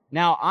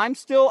 Now, I'm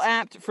still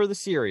apt for the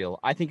cereal.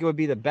 I think it would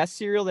be the best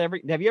cereal that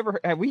ever.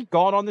 Have we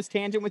gone on this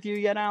tangent with you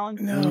yet, Alan?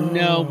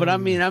 No, but I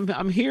mean,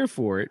 I'm here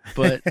for it.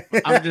 But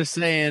I'm just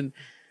saying,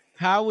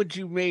 how would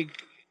you make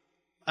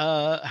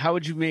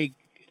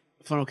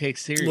funnel cake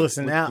cereal?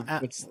 Listen,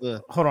 What's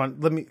the hold on.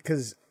 Let me,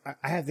 because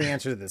I have the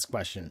answer to this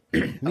question.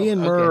 Me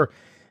and okay. Murr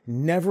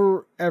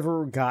never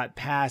ever got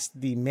past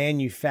the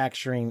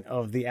manufacturing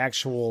of the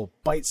actual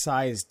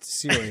bite-sized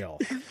cereal.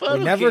 We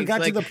Funnel never cakes, got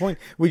to like- the point.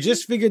 We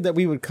just figured that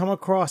we would come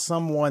across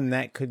someone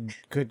that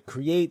could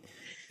create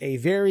a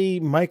very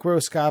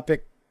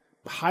microscopic,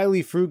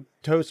 highly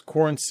fructose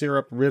corn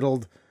syrup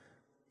riddled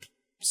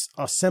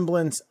a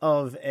semblance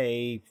of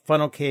a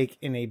funnel cake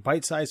in a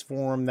bite-sized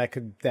form that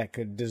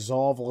could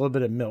dissolve a little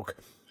bit of milk.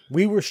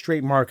 We were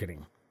straight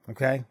marketing.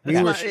 Okay,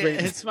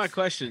 It's my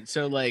question.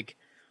 So, like,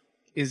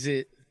 is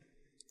it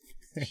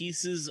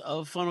pieces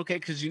of funnel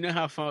cake? Because you know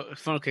how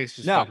funnel cake's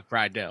just No. fucking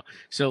fried dough.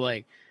 So,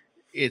 like,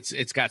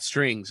 it's got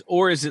strings,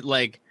 or is it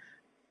like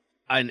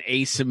an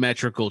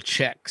asymmetrical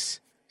Chex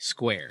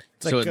square?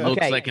 So like it a-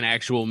 looks Okay. like an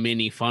actual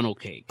mini funnel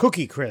cake.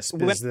 Cookie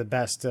Crisp is the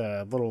best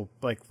little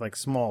like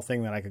small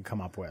thing that I could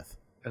come up with.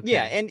 Okay.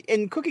 Yeah,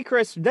 and Cookie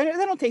Crisp, they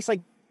don't taste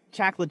like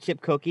chocolate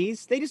chip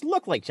cookies. They just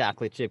look like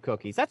chocolate chip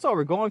cookies. That's all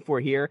we're going for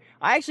here.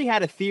 I actually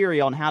had a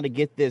theory on how to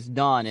get this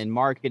done and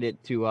market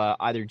it to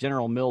either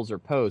General Mills or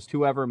Post,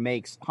 whoever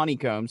makes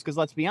honeycombs. Because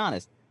let's be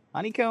honest,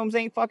 honeycombs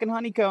ain't fucking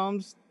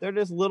honeycombs. They're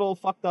just little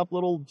fucked up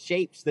little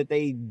shapes that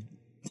they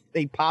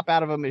pop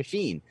out of a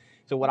machine.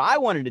 So what I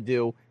wanted to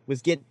do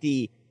was get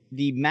the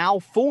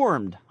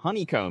malformed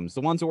honeycombs,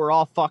 the ones that were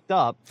all fucked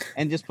up,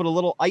 and just put a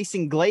little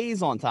icing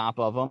glaze on top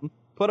of them,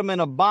 put them in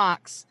a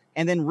box,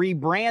 and then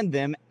rebrand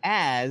them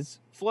as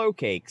flow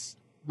cakes.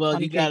 Well,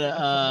 Honey you cake.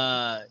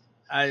 gotta.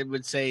 I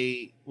would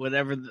say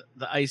whatever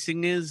the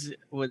icing is.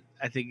 What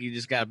I think you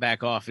just gotta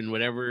back off, and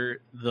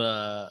whatever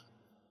the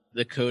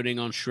coating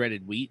on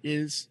shredded wheat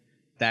is,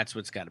 that's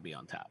what's got to be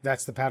on top.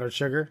 That's the powdered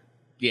sugar.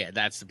 Yeah,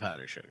 that's the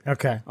powdered sugar.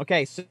 Okay.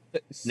 Okay, so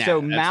Nah,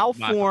 that's my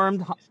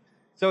malformed.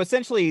 So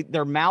essentially,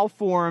 they're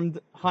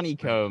malformed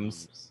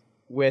honeycombs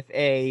with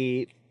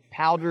a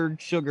powdered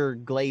sugar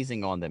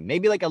glazing on them.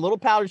 Maybe like a little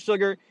powdered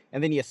sugar,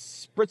 and then you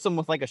spritz them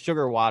with like a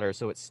sugar water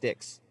so it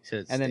sticks. So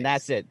it And then sticks.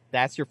 that's it.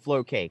 That's your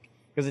flow cake.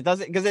 Because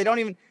they don't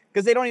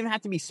even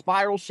have to be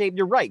spiral shaped.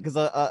 You're right. Because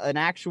an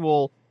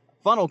actual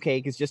funnel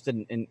cake is just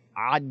an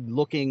odd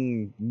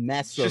looking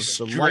mess just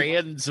of the light.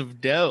 strands of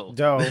dough,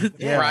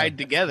 Yeah. fried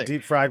together.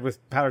 Deep fried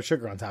with powdered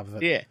sugar on top of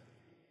it. Yeah.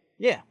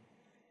 Yeah.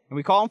 And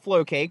we call them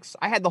flow cakes.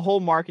 I had the whole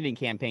marketing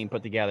campaign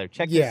put together.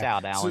 Check this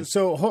out, Alan.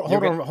 So hold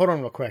You're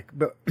on real quick.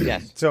 But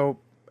Yes. So,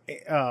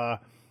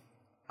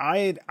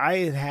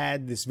 I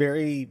had this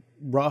very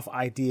rough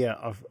idea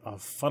of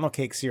funnel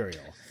cake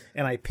cereal,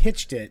 and I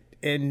pitched it,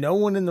 and no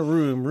one in the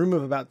room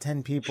of about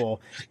 10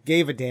 people,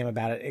 gave a damn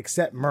about it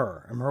except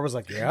Murr. And Murr was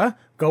like, "Yeah,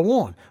 go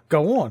on."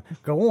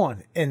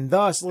 And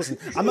thus, listen,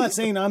 I'm not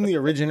saying I'm the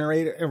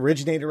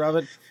originator of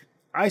it.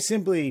 I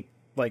simply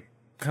like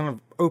kind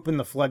of opened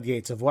the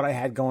floodgates of what I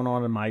had going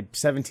on in my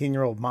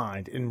 17-year-old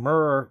mind, and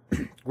Murr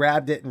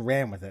grabbed it and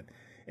ran with it,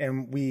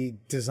 and we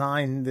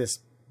designed this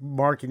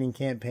marketing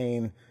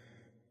campaign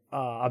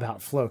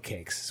about flow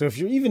cakes. So if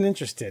you're even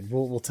interested,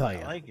 we'll tell you.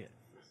 I like it.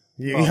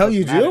 You, Well, oh,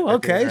 you doesn't matter do? if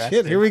Okay, you're shit.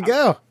 interested. Here we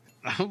go.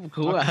 I'm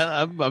cool.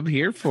 I'm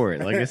here for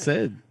it. Like I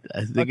said,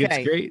 I think Okay.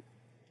 it's great.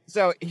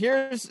 So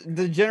here's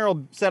the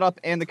general setup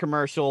and the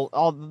commercial,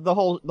 all the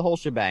whole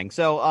shebang.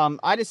 So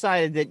I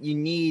decided that you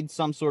need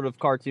some sort of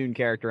cartoon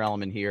character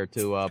element here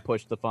to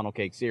push the funnel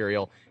cake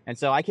cereal, and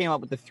so I came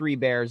up with the Three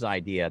Bears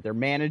idea. Their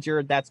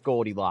manager, that's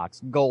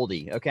Goldilocks.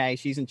 Goldie, okay,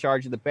 she's in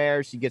charge of the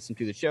bears. She gets them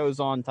to the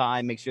shows on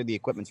time, makes sure the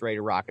equipment's ready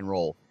to rock and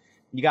roll.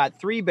 You got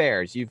three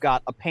bears. You've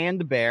got a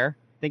panda bear.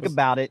 Think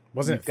about it.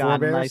 Wasn't You've it four got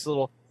bears? a nice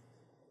little.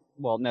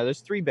 Well, no, there's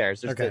three bears.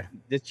 There's Okay.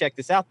 just check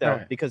this out though, All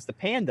right. because the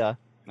panda.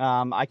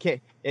 I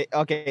can't.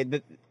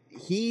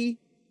 He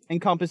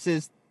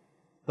encompasses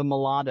the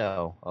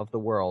mulatto of the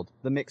world,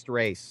 the mixed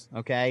race,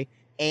 okay,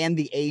 and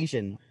the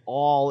Asian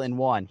all in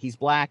one. He's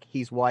black,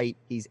 he's white,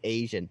 he's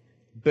Asian.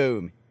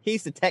 Boom.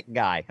 He's the tech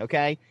guy,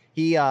 okay.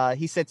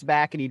 He sits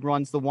back and he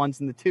runs the ones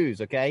and the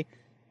twos, okay.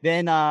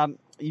 Then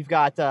you've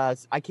got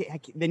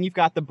then you've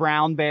got the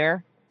brown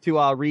bear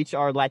to reach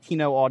our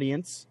Latino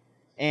audience,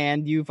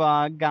 and you've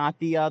got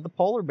the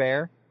polar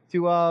bear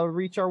to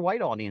reach our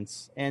white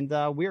audience, and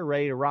we're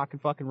ready to rock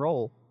and fucking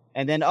roll.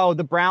 And then,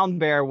 the brown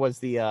bear was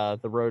the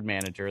road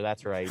manager.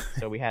 That's right.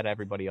 So we had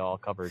everybody all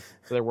covered.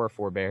 So there were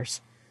four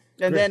bears.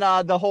 And then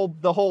the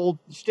whole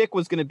shtick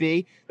was going to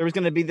be there was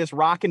going to be this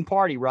rockin'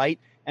 party, right?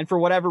 And for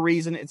whatever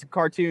reason, it's a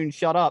cartoon.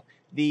 Shut up.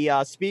 The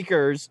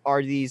speakers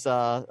are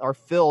are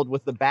filled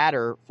with the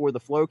batter for the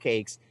flow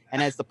cakes, and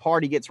as the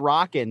party gets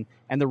rocking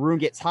and the room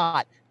gets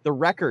hot, the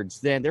records,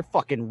 then they're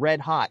fucking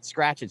red hot,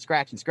 scratching.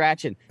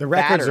 The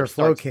records Batter are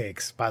flow starts-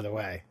 cakes, by the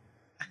way.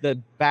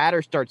 the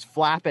batter starts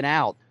flapping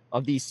out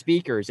of these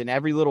speakers, and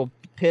every little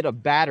pit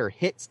of batter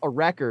hits a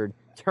record,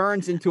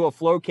 turns into a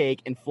flow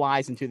cake, and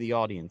flies into the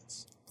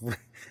audience.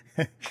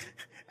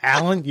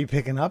 Alan, you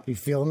picking up? You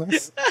feeling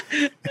this?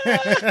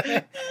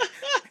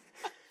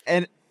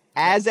 And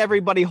as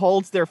everybody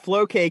holds their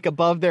flow cake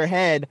above their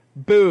head,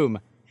 boom,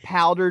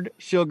 powdered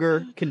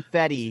sugar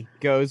confetti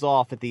goes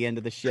off at the end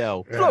of the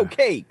show. Yeah. Flow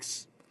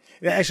cakes.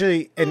 Yeah,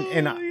 actually,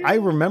 and I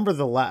remember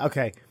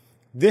okay.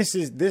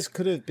 This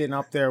could have been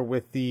up there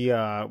with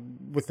the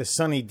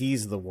Sunny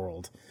D's of the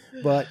world,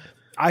 but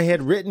I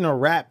had written a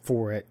rap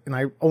for it, and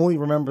I only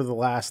remember the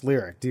last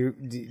lyric. Do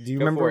you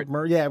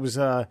remember? Yeah, it was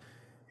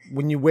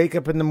when you wake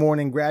up in the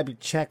morning, grab your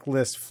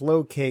checklist,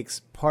 flow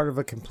cakes, part of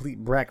a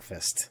complete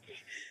breakfast.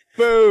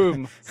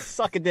 Boom,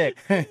 suck a dick.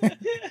 So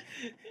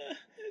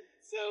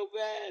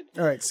bad.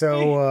 All right,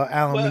 so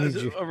Alan, we need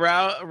you.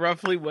 Around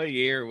roughly what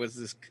year was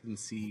this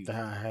conceived?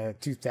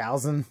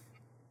 2000,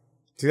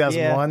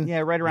 2001. Yeah,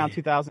 right around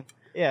 2000.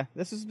 Yeah,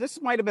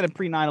 this might have been a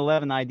pre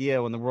 9/11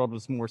 idea when the world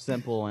was more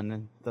simple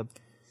and the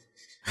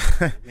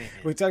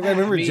We talked. I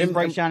remember Jim.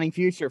 bright shining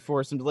future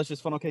for some delicious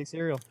funnel cake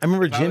cereal. I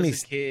remember If I Jimmy.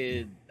 was a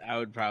kid, I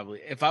would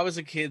probably, if I was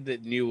a kid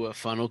that knew what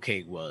funnel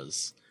cake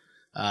was,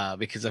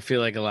 because I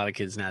feel like a lot of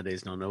kids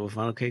nowadays don't know what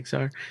funnel cakes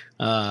are,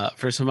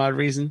 for some odd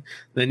reason,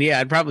 then yeah,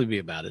 I'd probably be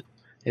about it.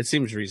 It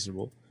seems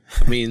reasonable.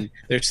 I mean,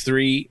 there's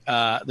three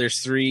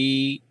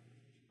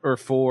or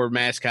four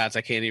mascots.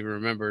 I can't even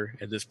remember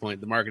at this point.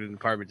 The marketing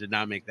department did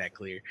not make that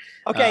clear.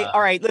 Okay,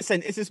 all right.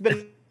 Listen, it's just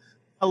been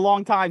a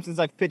long time since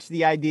I've pitched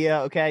the idea.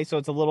 Okay, so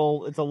it's a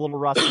little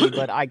rusty,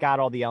 but I got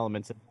all the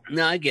elements.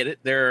 No, I get it.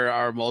 There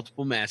are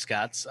multiple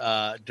mascots,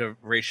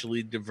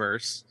 racially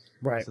diverse.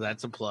 Right. So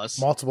that's a plus.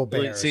 Multiple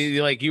bears.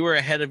 See, like you were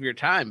ahead of your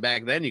time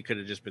back then. You could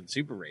have just been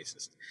super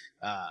racist,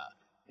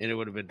 and it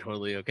would have been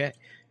totally okay.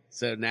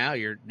 So now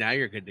you're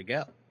good to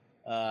go.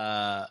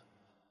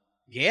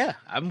 Yeah,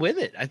 I'm with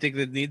it. I think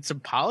it needs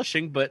some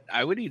polishing, but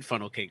I would eat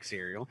funnel cake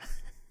cereal.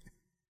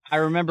 I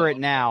remember it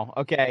now.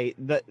 Okay,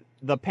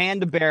 the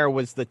panda bear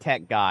was the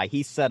tech guy.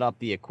 He set up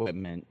the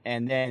equipment,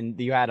 and then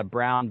you had a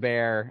brown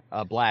bear,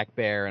 a black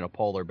bear, and a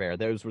polar bear.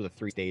 Those were the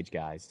three stage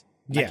guys.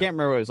 Yeah. I can't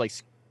remember. It was like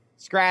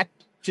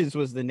Scratches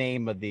was the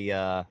name of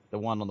the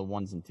one on the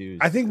ones and twos.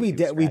 I think we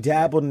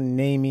dabbled in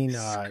naming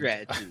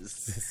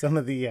Scratches. some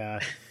of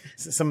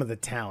the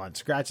talent.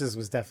 Scratches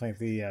was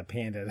definitely the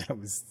panda that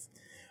was.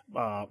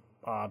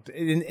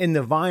 In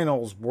the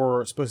vinyls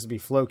were supposed to be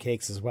flow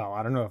cakes as well.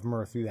 I don't know if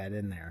Murr threw that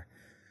in there.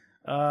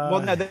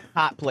 Well, no, they're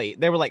hot plate.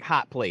 They were like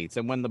hot plates,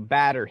 and when the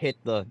batter hit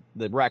the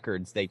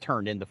records, they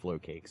turned into flow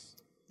cakes.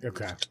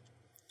 Okay.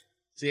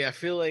 See, I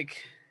feel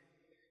like,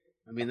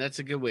 I mean, that's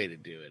a good way to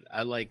do it.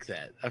 I like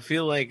that. I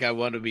feel like I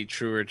want to be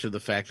truer to the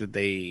fact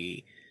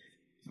that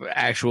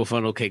actual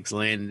funnel cakes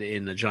land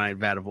in a giant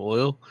vat of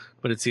oil,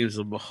 but it seems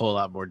a whole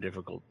lot more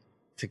difficult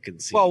to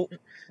conceive. Well,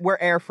 we're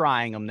air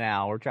frying them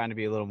now. We're trying to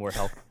be a little more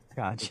health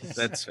conscious.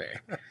 That's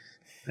fair.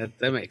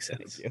 That makes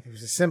sense. It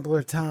was a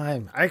simpler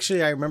time.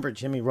 Actually, I remember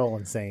Jimmy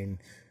Rowland saying,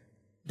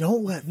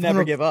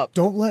 Never give up.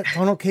 Don't let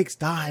funnel cakes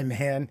die,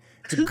 man.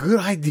 It's a good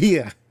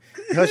idea.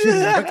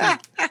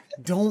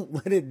 Don't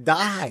let it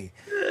die.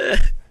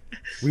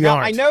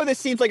 I know this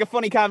seems like a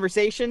funny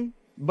conversation,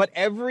 but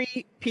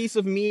every piece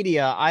of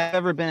media I've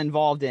ever been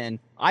involved in,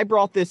 I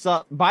brought this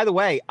up. By the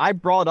way, I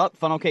brought up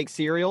funnel cake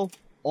cereal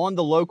on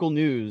the local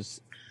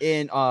news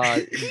in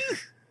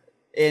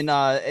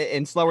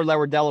Slower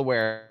Lower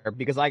Delaware,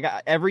 because I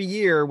got every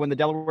year when the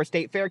Delaware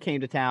State Fair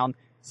came to town,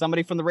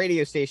 somebody from the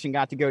radio station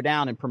got to go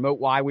down and promote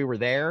why we were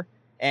there,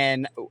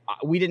 and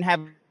we didn't have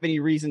any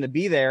reason to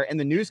be there, and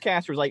the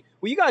newscaster was like,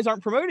 well, you guys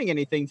aren't promoting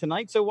anything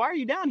tonight, so why are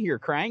you down here,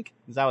 Crank?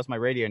 Because that was my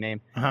radio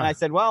name. And I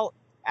said, well,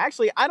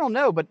 actually, I don't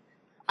know, but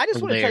I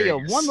just want to tell you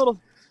one little,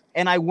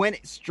 and I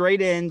went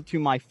straight into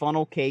my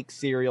funnel cake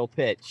cereal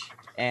pitch,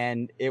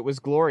 and it was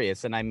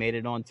glorious, and I made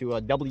it onto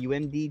a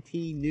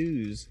WMDT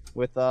news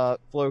with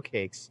flow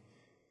cakes.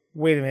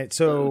 Wait a minute.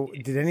 So,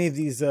 did any of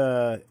these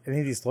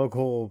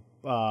local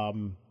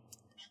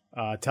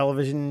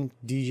television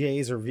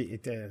DJs or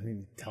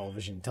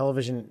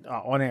television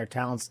on air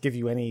talents give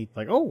you any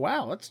like, oh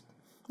wow, that's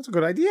a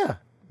good idea?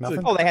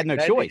 Nothing. Oh, they had no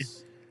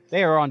choice.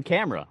 They were on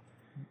camera.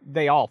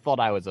 They all thought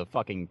I was a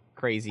fucking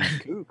crazy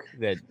kook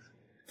that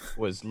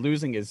was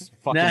losing his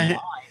fucking mind.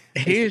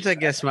 Here's, I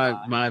guess,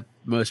 my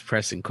most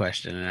pressing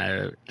question, and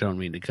I don't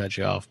mean to cut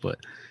you off, but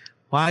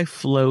why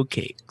flow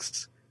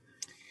cakes?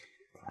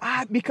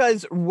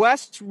 Because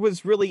West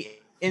was really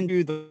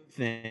into the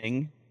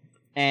thing,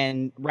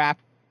 and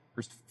rappers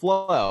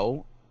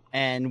flow,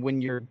 and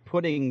when you're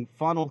putting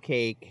funnel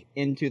cake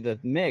into the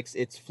mix,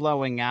 it's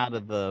flowing out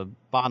of the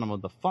bottom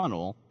of the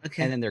funnel,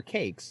 and then they're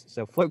cakes,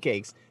 so flow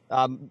cakes.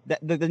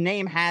 The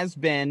name has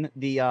been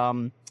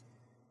the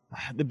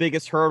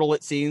biggest hurdle,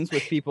 it seems,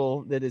 with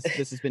people this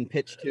has been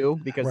pitched to,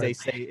 because they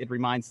say it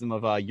reminds them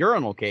of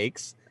urinal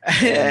cakes.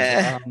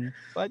 And,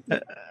 but I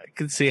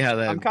can see how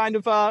that. I'm kind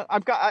of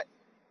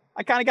I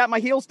I kind of got my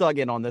heels dug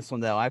in on this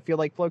one, though. I feel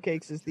like flow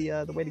cakes is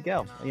the way to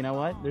go. You know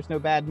what? There's no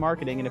bad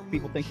marketing, and if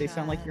people think they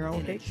sound like your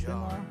own cakes, then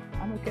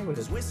I'm okay with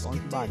it as long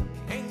as you buy them.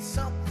 Ain't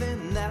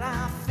something that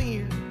I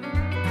fear.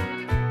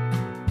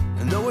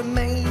 And though it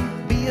may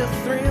be a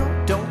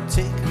thrill, don't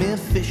take me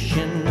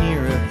fishing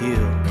near a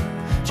hill.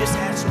 Just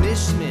ask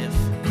Miss Smith,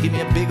 give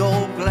me a big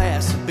old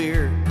glass of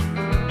beer.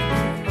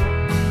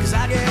 'Cause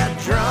I get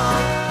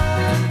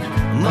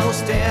drunk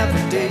most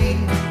every day.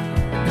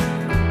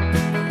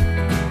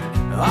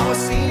 I always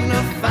seem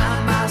to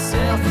find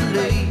myself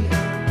late.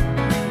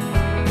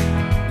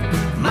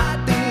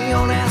 Might be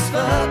on as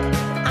fuck,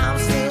 I'm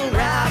still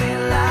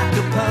riding like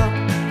a pup.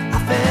 I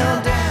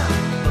fell down,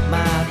 but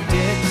my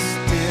dick's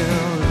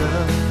still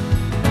up.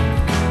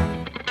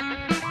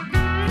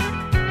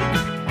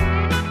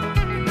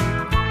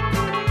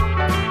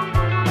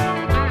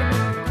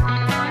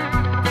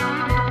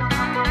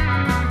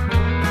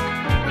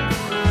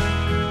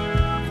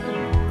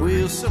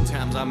 Well,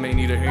 sometimes I may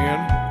need a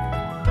hand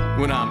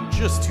when I'm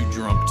just too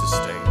drunk to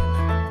stand.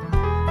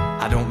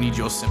 I don't need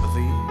your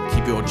sympathy,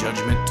 keep your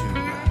judgment too.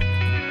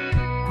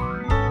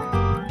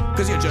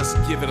 'Cause you just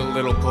give it a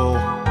little pull,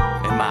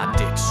 and my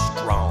dick's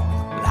strong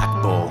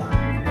like bull,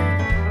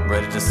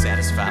 ready to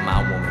satisfy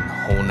my woman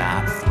whole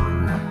night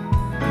through.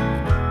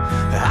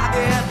 I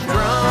get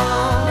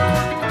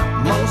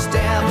drunk most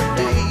every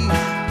day.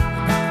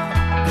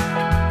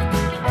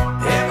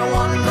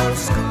 Everyone knows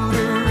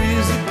Scooter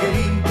is a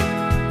gay.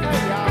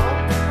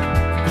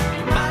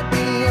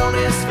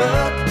 As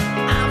fuck,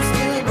 I'm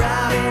still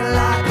riding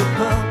like a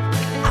pup.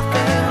 I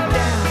fell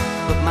down,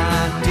 but my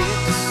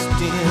dick's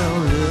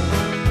still up.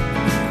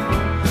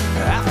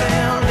 I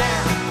fell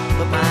down,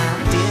 but my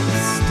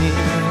dick's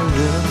still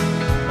up.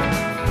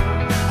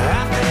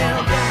 I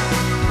fell down,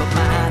 but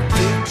my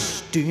dick's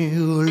still